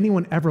story, has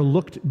anyone ever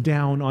looked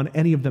down on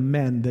any of the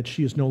men that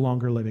she is no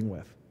longer living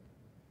with?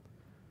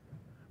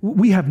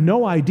 We have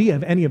no idea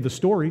of any of the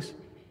stories,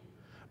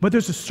 but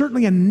there's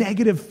certainly a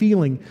negative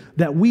feeling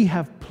that we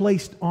have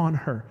placed on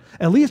her.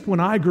 At least when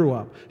I grew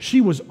up,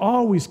 she was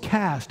always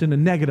cast in a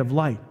negative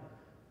light.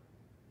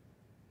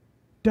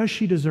 Does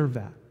she deserve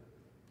that?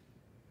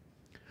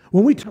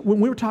 When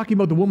we were talking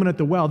about the woman at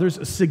the well, there's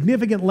a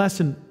significant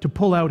lesson to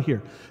pull out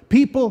here.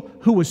 People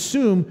who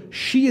assume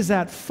she is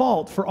at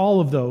fault for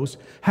all of those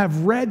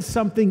have read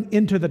something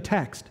into the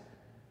text.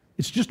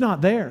 It's just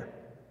not there.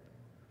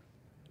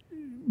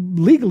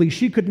 Legally,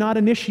 she could not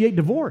initiate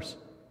divorce.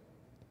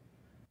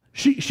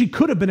 She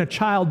could have been a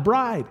child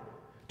bride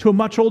to a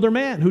much older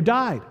man who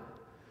died.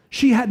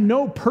 She had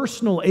no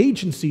personal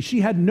agency. She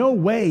had no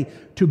way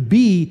to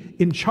be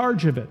in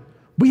charge of it.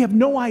 We have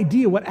no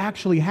idea what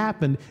actually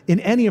happened in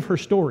any of her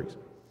stories.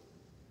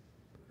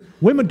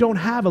 Women don't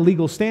have a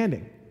legal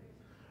standing.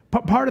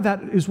 Part of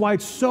that is why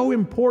it's so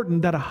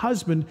important that a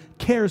husband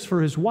cares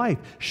for his wife.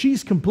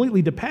 She's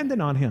completely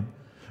dependent on him.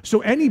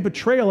 So any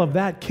betrayal of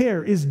that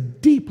care is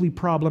deeply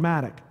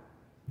problematic.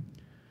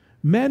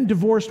 Men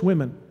divorced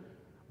women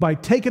by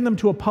taking them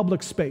to a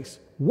public space.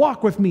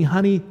 Walk with me,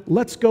 honey.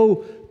 Let's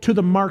go to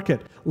the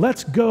market.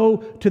 Let's go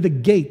to the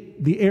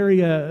gate, the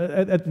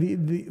area at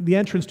the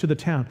entrance to the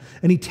town.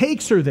 And he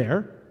takes her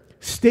there,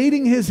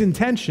 stating his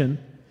intention,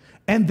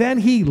 and then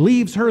he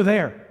leaves her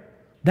there.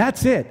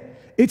 That's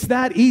it. It's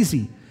that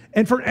easy.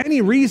 And for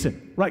any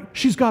reason, right?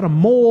 She's got a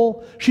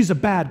mole, she's a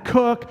bad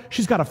cook,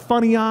 she's got a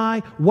funny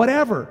eye,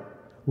 whatever.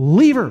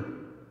 Leave her.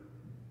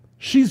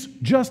 She's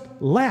just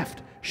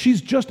left. She's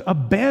just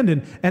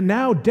abandoned and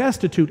now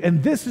destitute.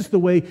 And this is the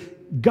way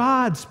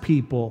God's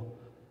people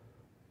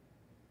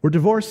were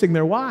divorcing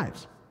their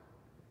wives.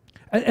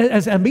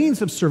 As a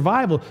means of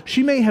survival,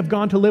 she may have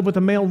gone to live with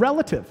a male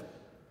relative.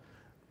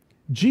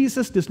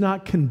 Jesus does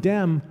not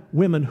condemn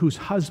women whose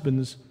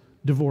husbands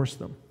divorce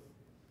them.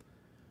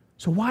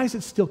 So why is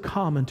it still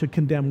common to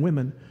condemn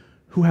women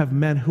who have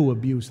men who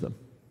abuse them?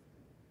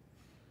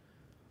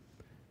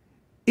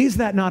 Is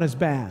that not as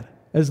bad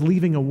as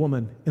leaving a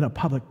woman in a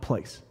public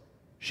place,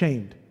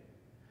 shamed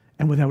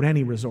and without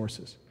any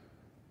resources?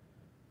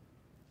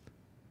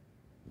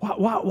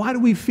 Why do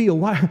we feel,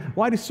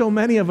 why do so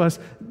many of us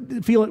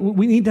feel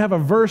we need to have a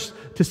verse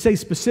to say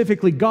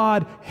specifically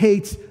God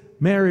hates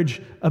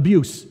marriage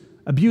abuse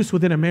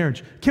within a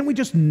marriage? Can we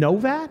just know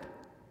that?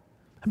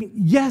 I mean,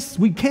 yes,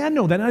 we can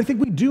know that, and I think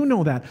we do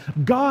know that.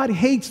 God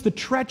hates the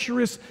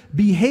treacherous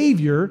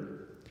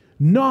behavior,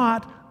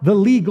 not the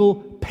legal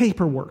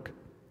paperwork.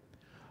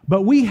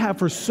 But we have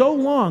for so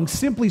long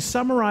simply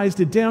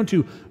summarized it down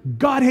to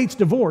God hates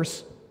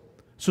divorce,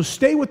 so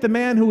stay with the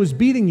man who is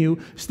beating you,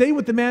 stay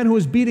with the man who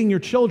is beating your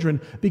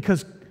children,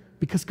 because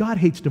God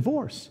hates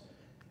divorce.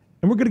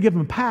 And we're going to give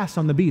him a pass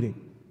on the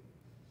beating.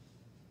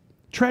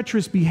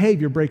 Treacherous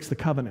behavior breaks the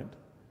covenant.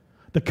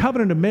 The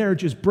covenant of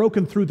marriage is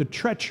broken through the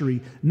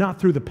treachery, not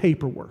through the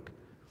paperwork.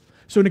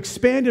 So an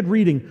expanded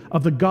reading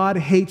of the God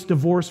hates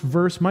divorce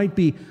verse might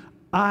be,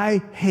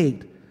 I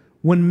hate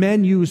when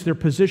men use their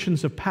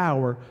positions of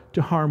power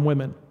to harm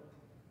women.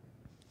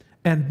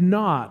 And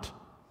not,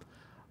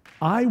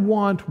 I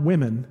want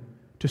women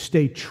to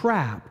stay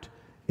trapped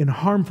in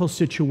harmful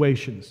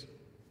situations,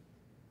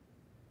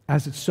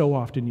 as it's so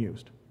often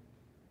used.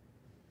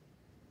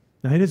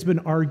 Now, it has been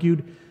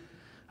argued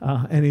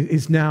and it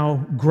is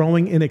now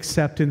growing in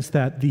acceptance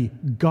that the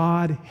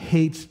God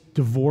hates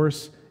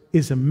divorce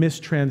is a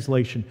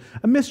mistranslation.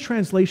 A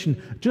mistranslation,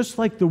 just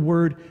like the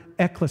word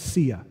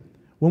ecclesia.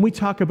 When we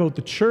talk about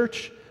the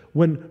church,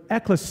 when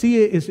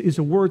ecclesia is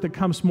a word that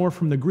comes more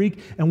from the Greek,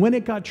 and when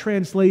it got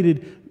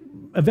translated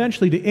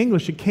eventually to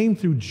English, it came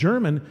through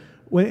German.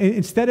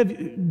 Instead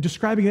of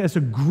describing it as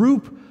a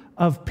group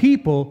of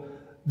people,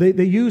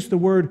 they used the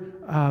word,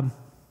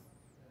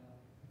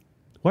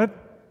 what?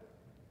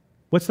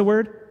 What's the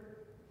word?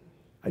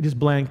 I just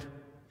blanked.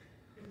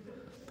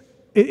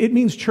 It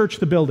means church,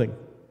 the building.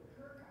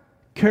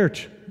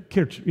 Kirch,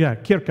 yeah,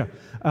 Kirche.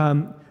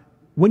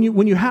 When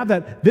you have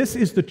that, this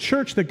is the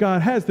church that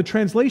God has. The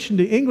translation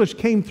to English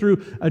came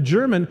through a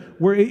German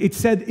where it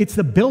said it's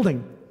the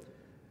building,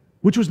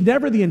 which was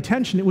never the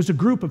intention. It was a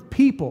group of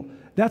people.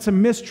 That's a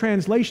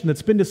mistranslation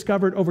that's been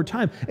discovered over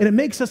time. And it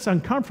makes us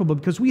uncomfortable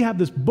because we have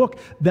this book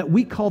that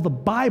we call the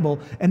Bible,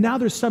 and now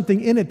there's something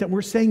in it that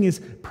we're saying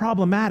is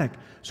problematic.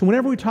 So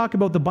whenever we talk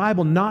about the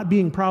Bible not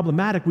being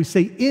problematic, we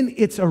say in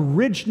its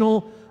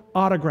original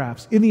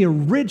autographs, in the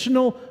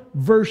original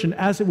version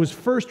as it was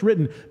first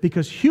written,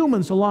 because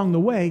humans along the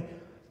way,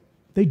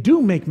 they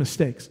do make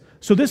mistakes.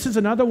 So this is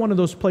another one of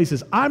those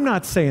places. I'm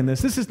not saying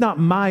this. This is not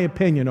my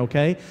opinion,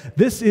 okay?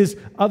 This is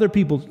other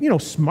people,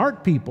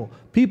 smart people.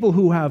 People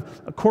who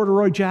have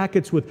corduroy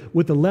jackets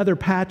with the leather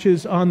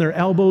patches on their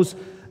elbows,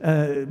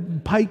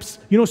 pipes.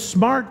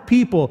 Smart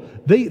people.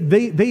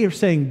 They are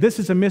saying this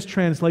is a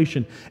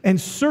mistranslation.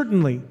 And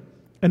certainly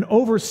an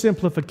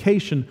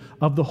oversimplification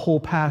of the whole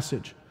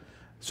passage.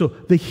 So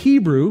the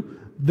Hebrew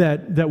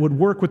that would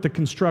work with the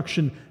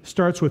construction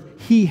starts with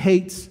he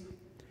hates,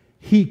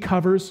 he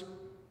covers,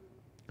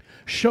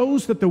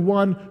 shows that the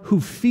one who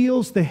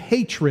feels the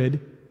hatred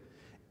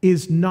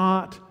is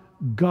not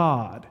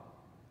God.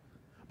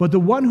 But the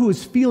one who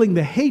is feeling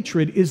the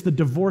hatred is the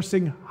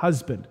divorcing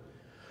husband.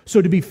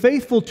 So to be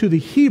faithful to the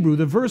Hebrew,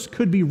 the verse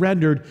could be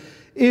rendered,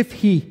 if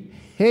he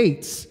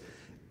hates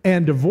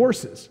and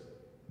divorces.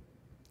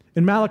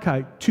 In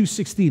Malachi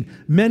 2:16,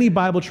 many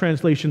Bible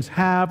translations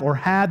have or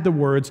had the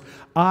words,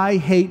 I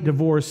hate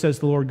divorce, says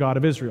the Lord God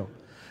of Israel.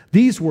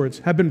 These words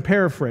have been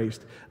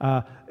paraphrased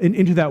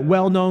into that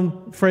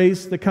well-known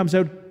phrase that comes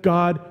out,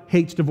 God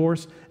hates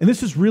divorce. And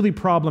this is really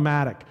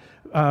problematic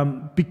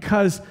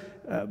because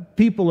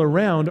people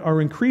around are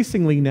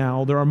increasingly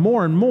now, there are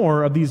more and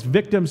more of these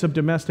victims of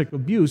domestic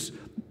abuse.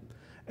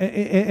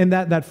 And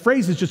that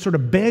phrase is just sort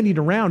of bandied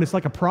around. It's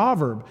like a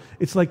proverb.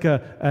 It's like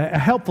a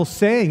helpful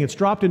saying. It's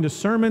dropped into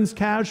sermons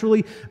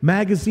casually,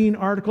 magazine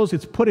articles.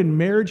 It's put in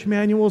marriage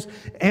manuals,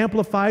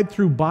 amplified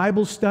through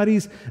Bible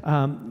studies,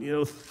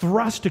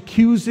 thrust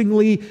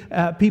accusingly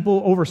at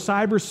people over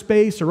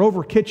cyberspace or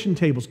over kitchen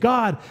tables.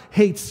 God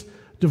hates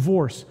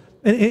divorce.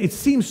 And it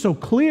seems so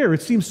clear.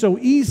 It seems so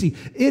easy.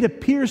 It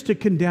appears to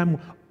condemn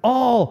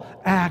all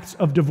acts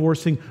of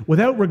divorcing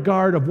without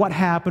regard of what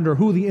happened or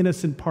who the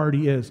innocent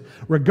party is.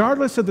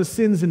 Regardless of the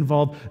sins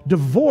involved,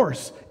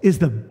 divorce is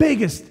the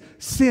biggest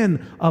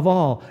sin of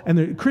all. And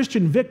the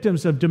Christian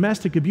victims of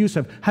domestic abuse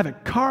have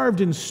it carved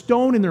in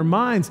stone in their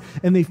minds,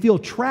 and they feel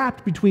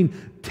trapped between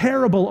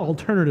terrible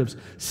alternatives.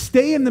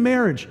 Stay in the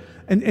marriage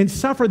and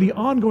suffer the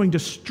ongoing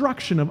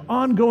destruction of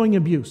ongoing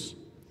abuse,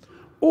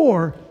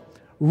 or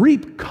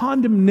reap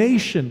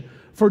condemnation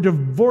for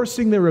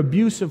divorcing their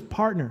abusive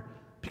partner,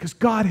 because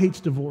God hates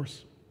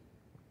divorce.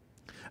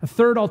 A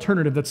third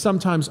alternative that's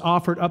sometimes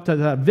offered up to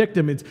that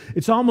victim,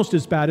 it's almost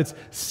as bad. It's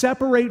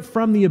separate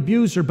from the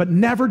abuser, but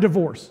never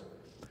divorce.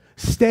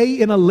 Stay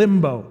in a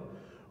limbo,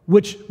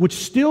 which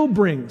still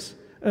brings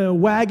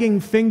wagging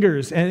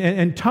fingers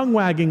and tongue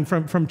wagging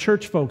from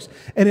church folks.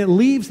 And it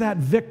leaves that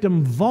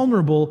victim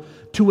vulnerable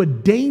to a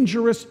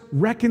dangerous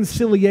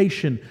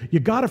reconciliation. You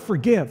got to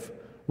forgive,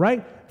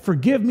 right?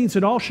 Forgive means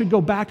it all should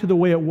go back to the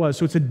way it was.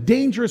 So it's a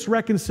dangerous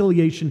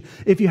reconciliation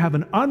if you have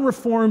an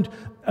unreformed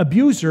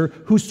abuser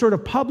who's sort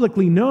of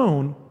publicly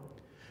known,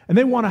 and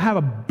they want to have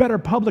a better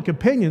public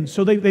opinion,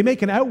 so they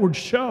make an outward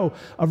show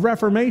of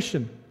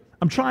reformation.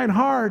 I'm trying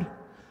hard.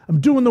 I'm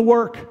doing the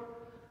work.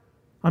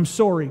 I'm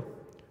sorry.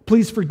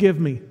 Please forgive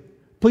me.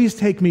 Please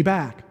take me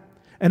back.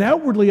 And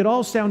outwardly it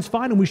all sounds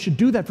fine, and we should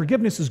do that.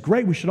 Forgiveness is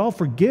great. We should all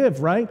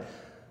forgive, right?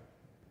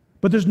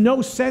 But there's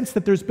no sense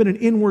that there's been an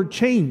inward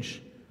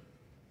change.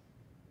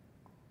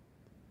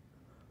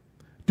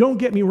 Don't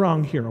get me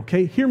wrong here,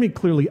 okay? Hear me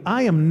clearly.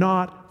 I am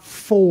not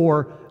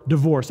for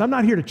divorce. I'm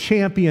not here to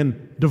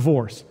champion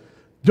divorce.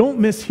 Don't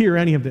mishear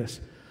any of this.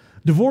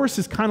 Divorce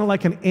is kind of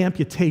like an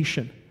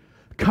amputation,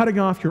 cutting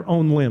off your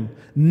own limb,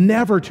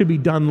 never to be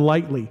done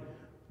lightly,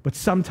 but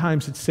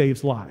sometimes it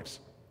saves lives.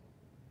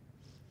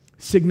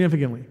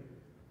 Significantly,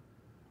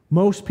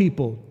 most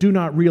people do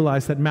not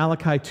realize that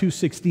Malachi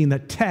 2:16,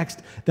 that text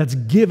that's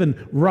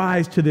given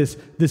rise to this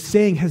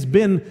saying, has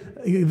been,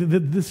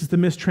 this is the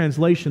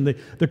mistranslation.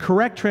 The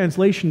correct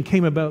translation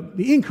came about,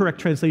 the incorrect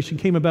translation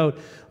came about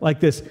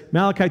like this.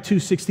 Malachi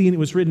 2:16, it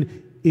was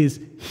written, is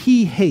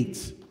he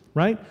hates,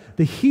 right?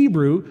 The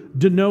Hebrew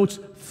denotes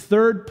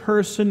third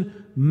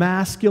person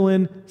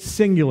masculine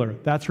singular.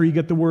 That's where you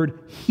get the word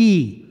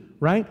he,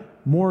 right?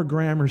 More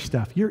grammar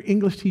stuff. Your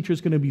English teacher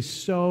is going to be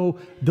so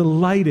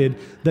delighted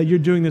that you're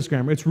doing this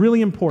grammar. It's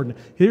really important.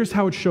 Here's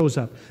how it shows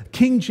up.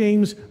 King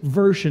James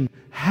Version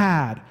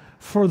had,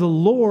 for the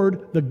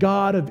Lord, the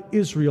God of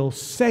Israel,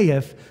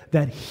 saith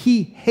that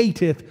he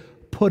hateth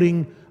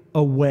putting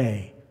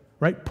away.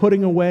 Right?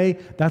 Putting away,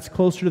 that's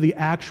closer to the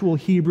actual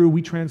Hebrew.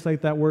 We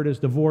translate that word as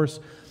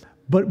divorce.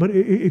 But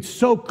it's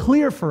so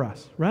clear for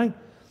us, right?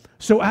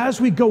 So as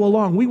we go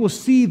along, we will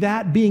see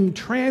that being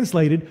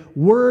translated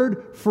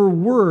word for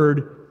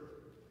word,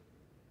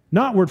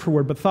 not word for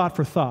word, but thought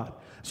for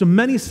thought. So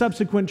many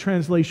subsequent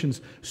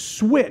translations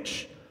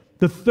switch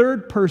the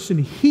third person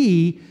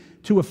he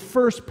to a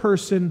first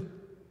person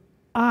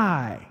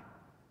I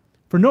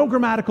for no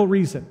grammatical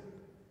reason.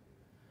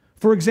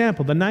 For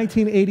example, the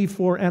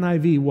 1984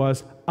 NIV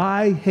was,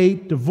 I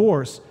hate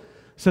divorce,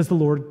 says the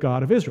Lord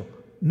God of Israel.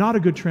 Not a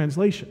good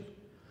translation.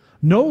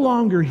 No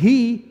longer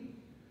he,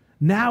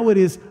 now it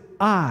is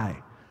I.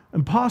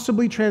 And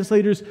possibly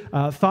translators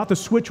thought the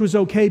switch was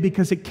okay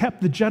because it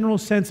kept the general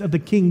sense of the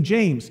King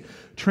James,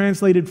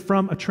 translated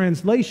from a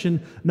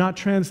translation, not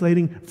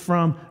translating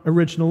from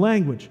original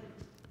language.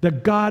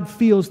 That God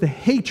feels the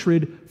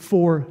hatred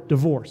for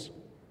divorce.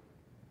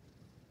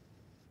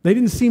 They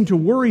didn't seem to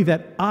worry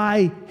that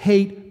I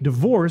hate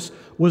divorce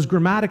was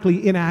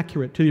grammatically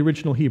inaccurate to the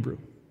original Hebrew.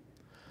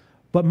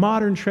 But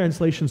modern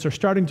translations are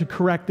starting to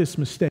correct this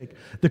mistake.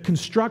 The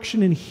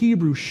construction in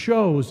Hebrew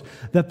shows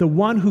that the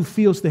one who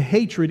feels the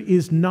hatred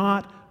is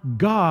not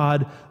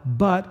God,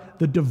 but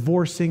the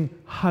divorcing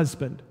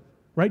husband.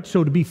 right?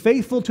 So to be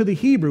faithful to the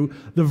Hebrew,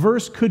 the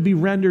verse could be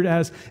rendered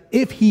as,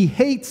 if he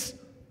hates,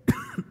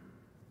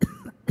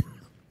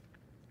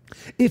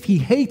 if he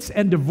hates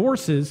and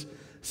divorces,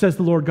 says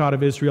the Lord God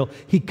of Israel,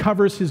 he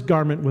covers his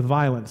garment with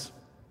violence.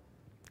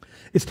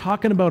 It's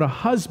talking about a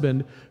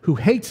husband who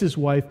hates his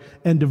wife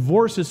and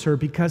divorces her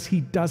because he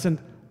doesn't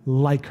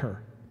like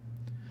her.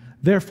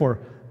 Therefore,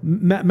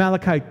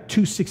 Malachi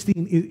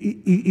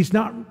 2:16 is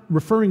not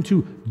referring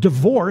to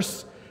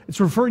divorce. It's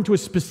referring to a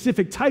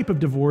specific type of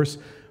divorce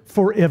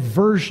for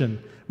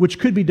aversion, which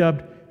could be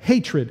dubbed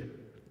hatred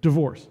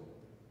divorce.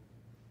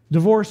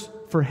 Divorce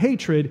for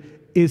hatred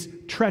is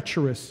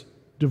treacherous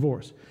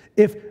divorce.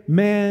 If a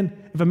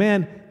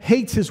man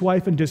hates his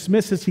wife and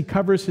dismisses, he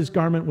covers his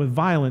garment with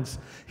violence.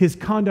 His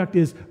conduct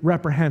is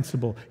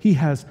reprehensible. He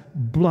has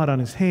blood on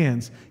his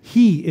hands.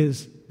 He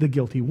is the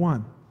guilty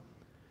one.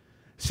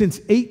 Since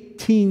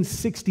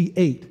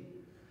 1868,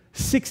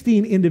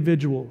 16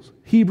 individuals,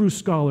 Hebrew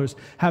scholars,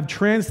 have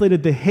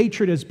translated the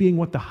hatred as being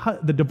what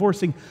the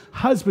divorcing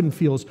husband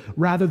feels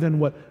rather than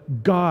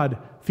what God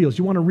feels.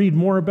 You want to read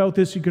more about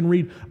this? You can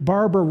read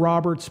Barbara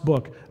Roberts'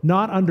 book,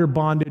 Not Under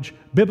Bondage,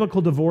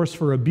 Biblical Divorce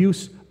for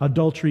Abuse,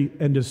 Adultery,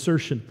 and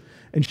Desertion.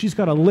 And she's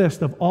got a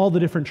list of all the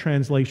different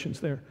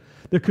translations there.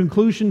 The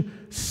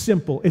conclusion,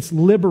 simple. It's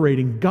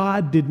liberating.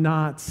 God did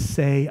not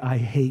say, I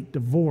hate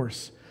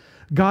divorce.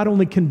 God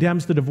only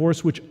condemns the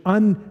divorce which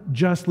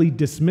unjustly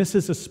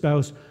dismisses a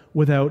spouse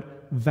without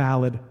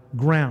valid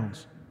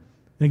grounds.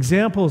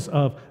 Examples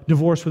of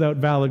divorce without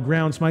valid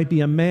grounds might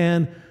be a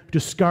man who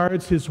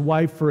discards his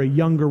wife for a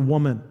younger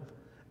woman.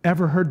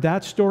 Ever heard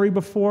that story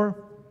before?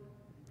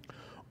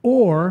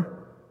 Or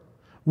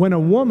when a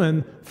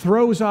woman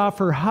throws off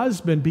her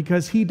husband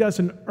because he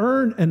doesn't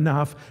earn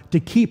enough to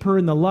keep her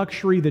in the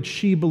luxury that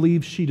she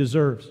believes she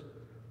deserves.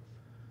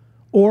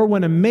 Or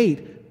when a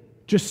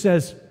mate just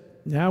says,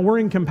 yeah, we're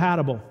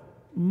incompatible.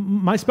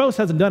 My spouse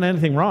hasn't done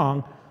anything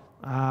wrong.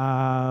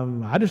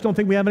 I just don't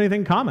think we have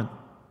anything in common.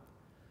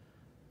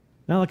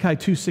 Malachi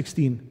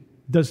 2:16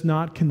 does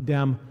not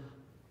condemn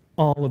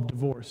all of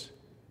divorce.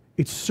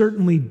 It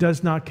certainly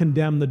does not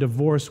condemn the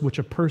divorce which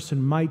a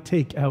person might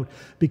take out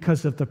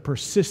because of the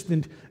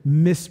persistent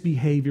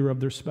misbehavior of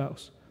their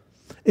spouse.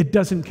 It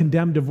doesn't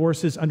condemn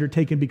divorces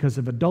undertaken because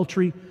of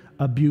adultery,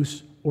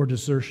 abuse, or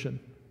desertion.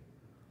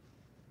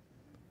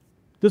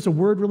 Does a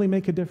word really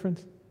make a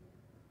difference?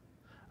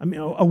 I mean,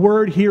 a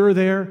word here or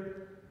there,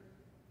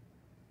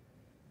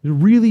 does it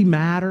really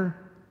matter?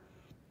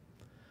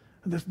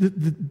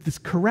 This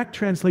correct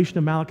translation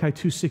of Malachi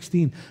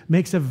 2:16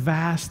 makes a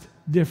vast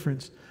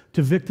difference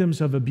to victims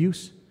of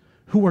abuse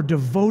who are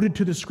devoted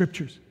to the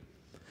Scriptures.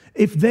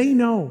 If they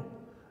know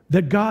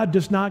that God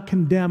does not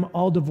condemn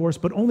all divorce,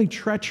 but only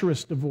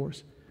treacherous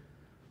divorce,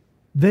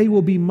 they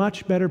will be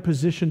much better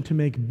positioned to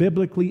make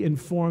biblically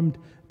informed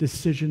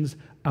decisions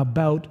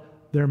about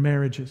their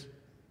marriages.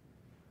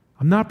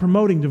 I'm not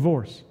promoting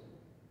divorce.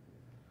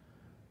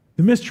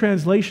 The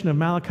mistranslation of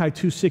Malachi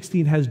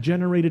 2:16 has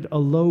generated a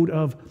load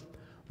of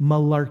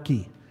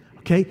malarkey.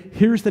 Okay,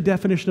 here's the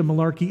definition of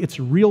malarkey. It's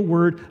a real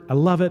word. I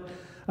love it.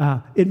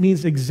 It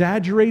means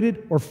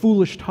exaggerated or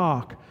foolish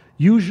talk,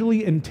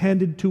 usually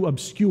intended to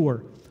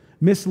obscure,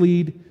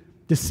 mislead,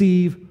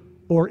 deceive,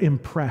 or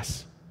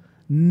impress.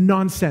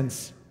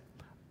 Nonsense,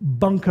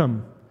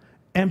 bunkum,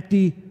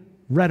 empty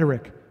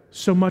rhetoric.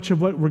 So much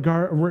of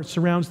what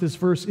surrounds this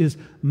verse is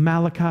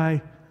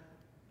Malachi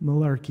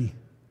malarkey.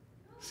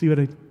 See what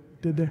I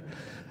did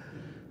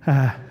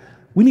there?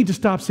 We need to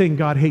stop saying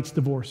God hates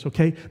divorce,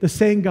 okay? The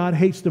saying God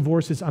hates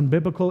divorce is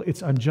unbiblical,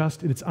 it's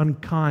unjust, and it's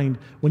unkind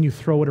when you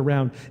throw it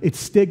around. It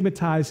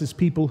stigmatizes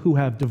people who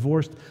have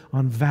divorced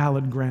on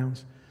valid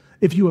grounds.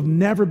 If you have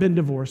never been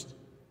divorced,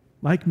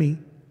 like me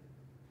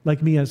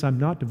as I'm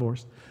not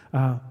divorced,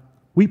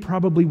 we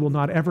probably will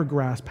not ever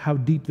grasp how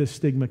deep this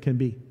stigma can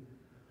be.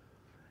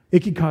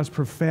 It can cause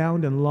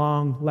profound and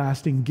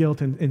long-lasting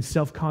guilt and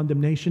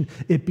self-condemnation.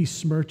 It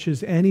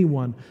besmirches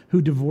anyone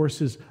who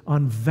divorces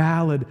on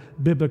valid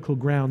biblical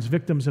grounds,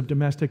 victims of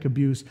domestic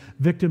abuse,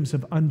 victims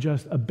of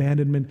unjust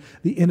abandonment,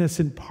 the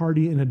innocent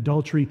party in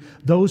adultery,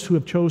 those who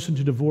have chosen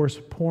to divorce,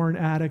 porn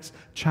addicts,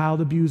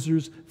 child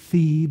abusers,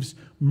 thieves,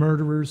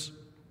 murderers.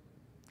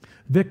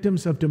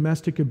 Victims of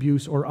domestic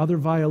abuse or other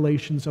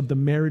violations of the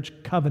marriage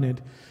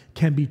covenant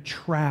can be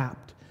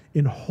trapped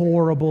in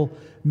horrible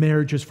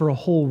marriages for a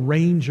whole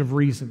range of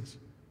reasons.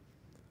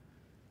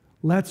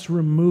 Let's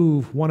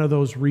remove one of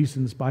those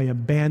reasons by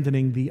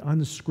abandoning the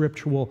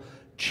unscriptural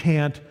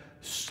chant,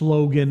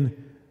 slogan,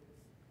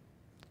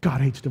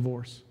 God hates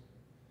divorce.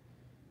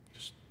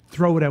 Just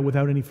throw it out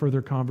without any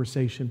further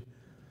conversation.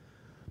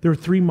 There are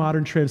three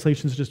modern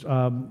translations that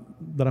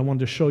I wanted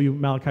to show you,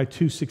 Malachi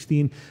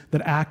 2:16,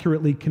 that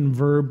accurately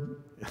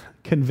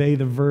convey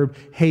the verb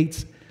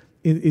hates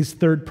is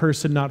third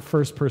person, not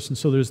first person.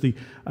 So there's the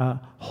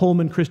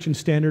Holman Christian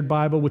Standard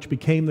Bible, which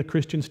became the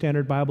Christian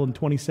Standard Bible in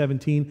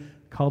 2017,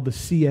 called the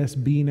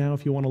CSB now,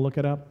 if you want to look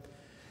it up.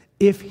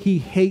 If he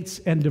hates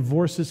and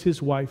divorces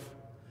his wife,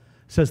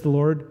 says the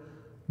Lord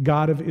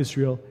God of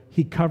Israel,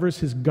 he covers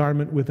his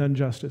garment with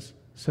injustice,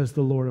 says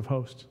the Lord of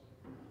hosts.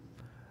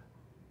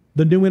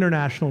 The New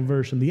International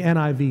Version, the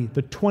NIV,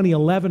 the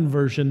 2011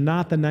 version,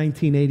 not the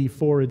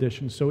 1984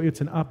 edition. So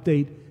it's an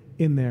update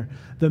in there.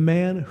 The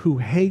man who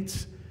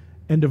hates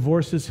and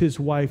divorces his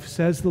wife,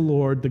 says the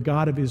Lord, the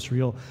God of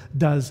Israel,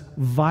 does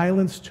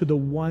violence to the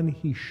one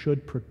he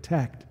should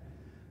protect,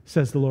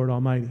 says the Lord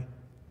Almighty.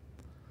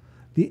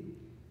 The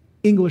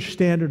English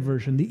Standard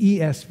Version, the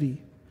ESV,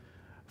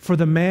 for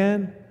the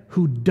man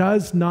who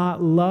does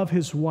not love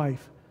his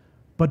wife,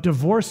 but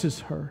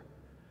divorces her,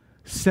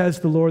 says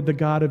the Lord, the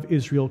God of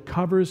Israel,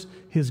 covers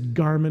his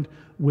garment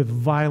with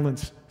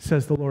violence,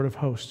 says the Lord of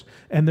hosts.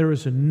 And there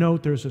is a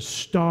note, there's a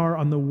star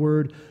on the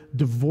word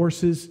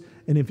divorces.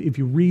 And if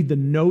you read the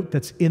note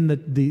that's in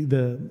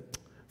the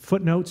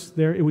footnotes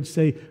there, it would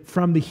say,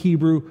 from the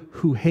Hebrew,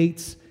 who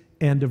hates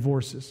and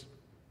divorces.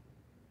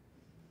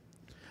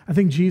 I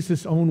think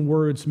Jesus' own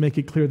words make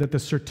it clear that the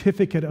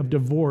certificate of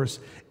divorce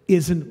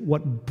isn't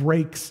what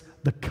breaks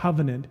the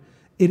covenant.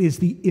 It is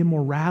the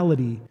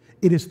immorality,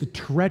 it is the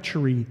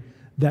treachery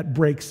that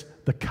breaks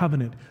the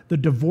covenant. The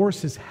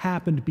divorce has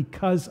happened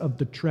because of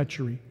the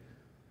treachery.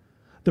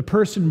 The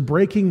person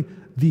breaking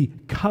the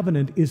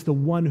covenant is the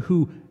one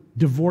who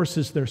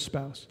divorces their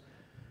spouse.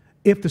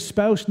 If the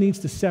spouse needs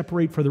to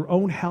separate for their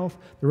own health,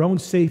 their own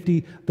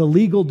safety, the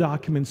legal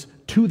documents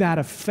to that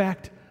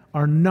effect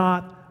are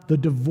not the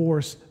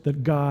divorce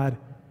that God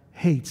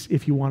hates,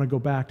 if you want to go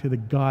back to the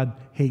God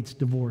hates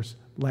divorce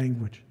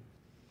language.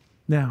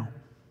 Now,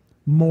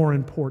 more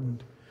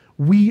important,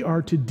 we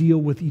are to deal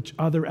with each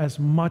other as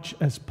much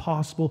as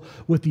possible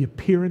with the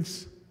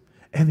appearance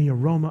and the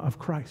aroma of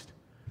Christ.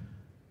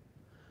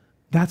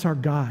 That's our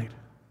guide.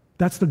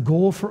 That's the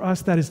goal for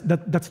us. That's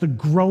the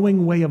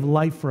growing way of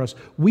life for us.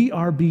 We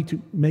are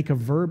to make a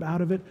verb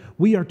out of it.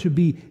 We are to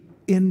be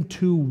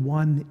into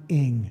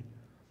one-ing.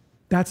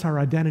 That's our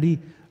identity.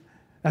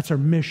 That's our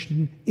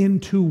mission.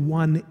 Into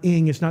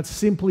one-ing. It's not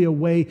simply a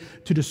way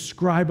to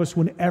describe us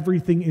when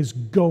everything is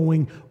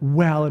going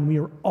well and we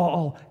are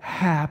all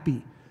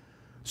happy.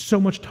 So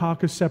much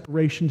talk of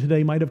separation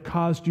today might have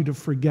caused you to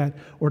forget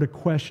or to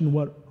question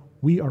what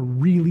we are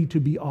really to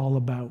be all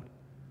about.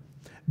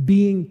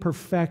 Being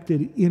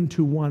perfected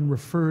into one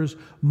refers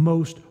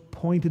most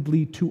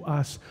pointedly to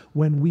us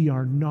when we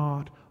are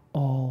not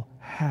all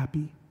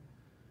happy,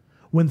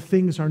 when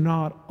things are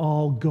not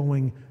all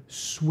going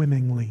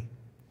swimmingly.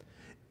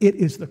 It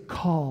is the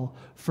call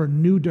for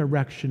new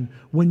direction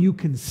when you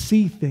can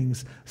see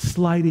things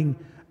sliding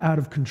out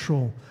of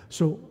control.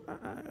 So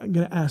I'm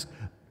going to ask,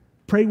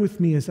 pray with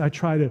me as I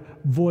try to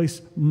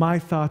voice my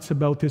thoughts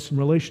about this in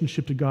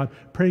relationship to God,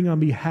 praying on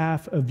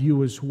behalf of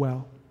you as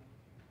well.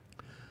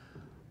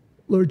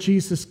 Lord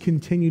Jesus,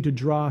 continue to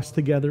draw us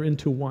together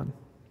into one.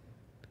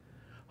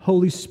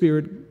 Holy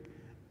Spirit,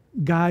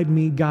 guide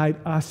me, guide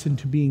us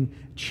into being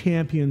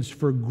champions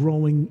for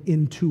growing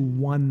into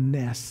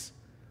oneness.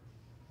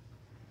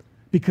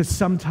 Because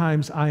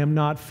sometimes I am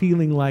not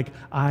feeling like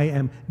I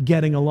am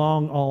getting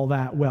along all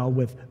that well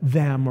with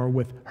them or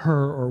with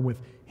her or with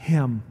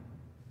him.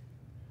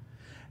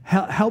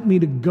 Help me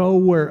to go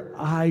where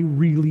I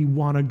really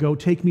want to go.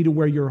 Take me to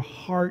where your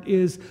heart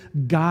is.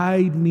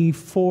 Guide me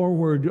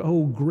forward,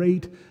 oh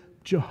great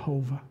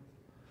Jehovah.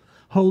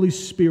 Holy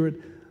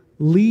Spirit,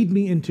 lead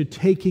me into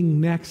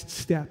taking next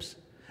steps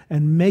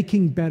and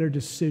making better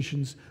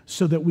decisions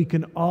so that we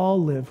can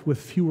all live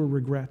with fewer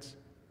regrets.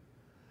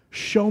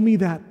 Show me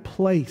that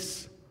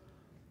place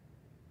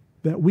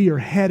that we are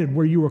headed,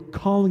 where you are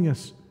calling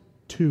us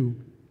to.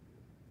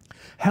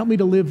 Help me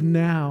to live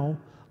now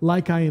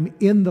like I am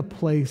in the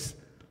place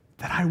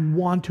that I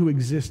want to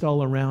exist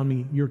all around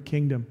me, your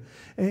kingdom.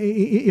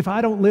 If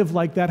I don't live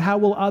like that, how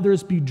will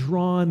others be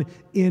drawn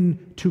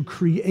in to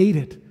create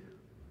it?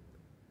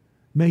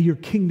 May your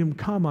kingdom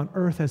come on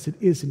earth as it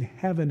is in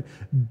heaven.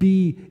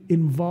 Be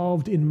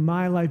involved in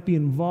my life. Be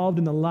involved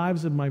in the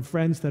lives of my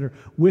friends that are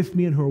with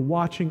me and who are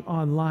watching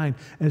online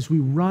as we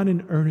run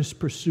in earnest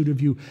pursuit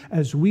of you,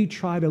 as we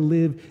try to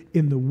live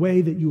in the way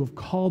that you have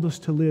called us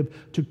to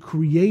live, to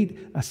create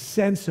a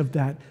sense of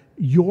that,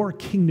 your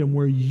kingdom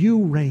where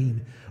you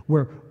reign,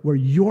 where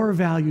your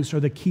values are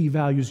the key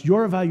values.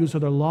 Your values are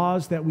the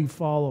laws that we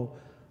follow.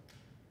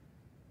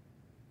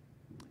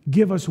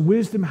 Give us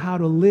wisdom how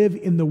to live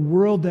in the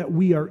world that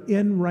we are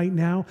in right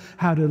now,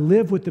 how to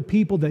live with the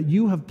people that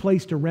you have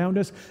placed around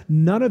us.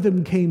 None of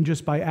them came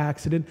just by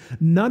accident.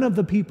 None of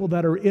the people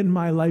that are in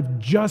my life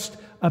just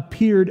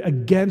appeared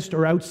against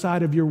or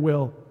outside of your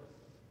will.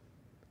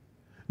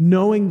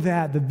 Knowing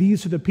that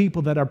these are the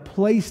people that are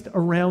placed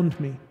around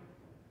me.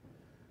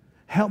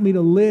 Help me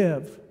to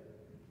live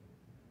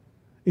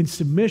in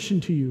submission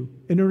to you,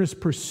 in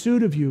earnest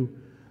pursuit of you,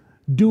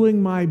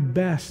 doing my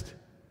best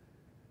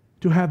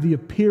to have the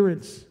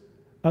appearance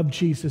of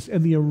Jesus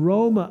and the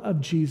aroma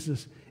of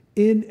Jesus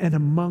in and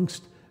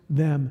amongst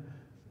them.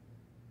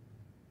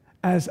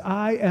 As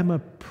I am a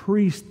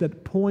priest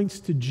that points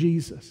to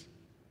Jesus,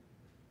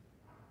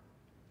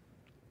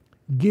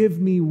 give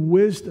me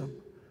wisdom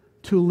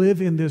to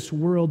live in this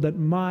world that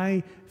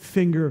my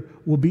finger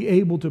will be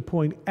able to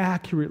point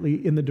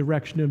accurately in the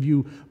direction of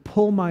you,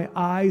 pull my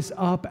eyes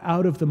up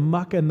out of the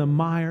muck and the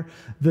mire,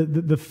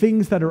 the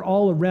things that are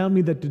all around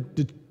me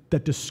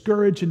that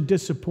discourage and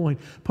disappoint.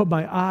 Put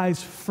my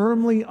eyes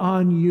firmly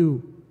on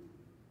you,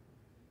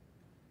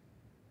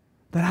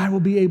 that I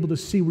will be able to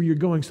see where you're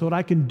going so that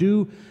I can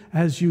do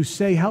as you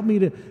say. Help me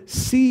to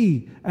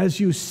see as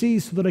you see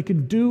so that I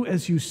can do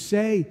as you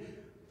say.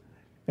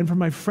 And for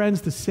my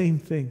friends, the same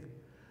thing.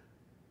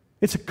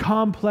 It's a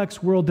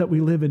complex world that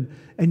we live in,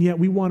 and yet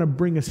we want to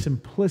bring a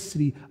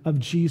simplicity of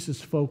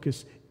Jesus'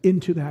 focus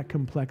into that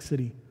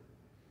complexity.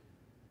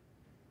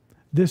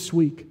 This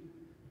week,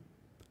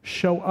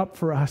 show up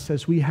for us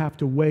as we have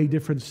to weigh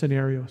different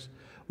scenarios.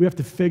 We have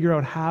to figure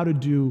out how to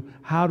do,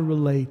 how to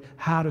relate,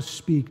 how to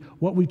speak,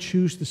 what we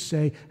choose to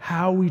say,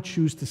 how we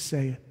choose to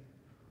say it.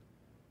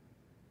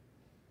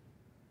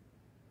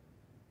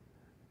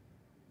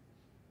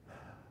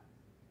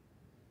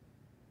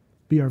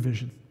 Be our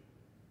vision.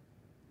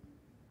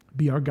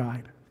 Be our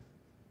guide.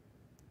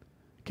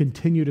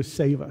 Continue to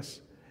save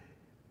us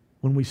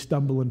when we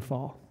stumble and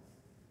fall.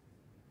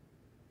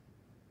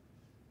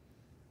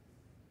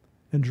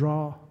 And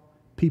draw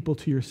people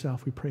to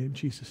yourself, we pray in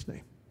Jesus'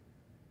 name.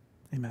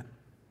 Amen.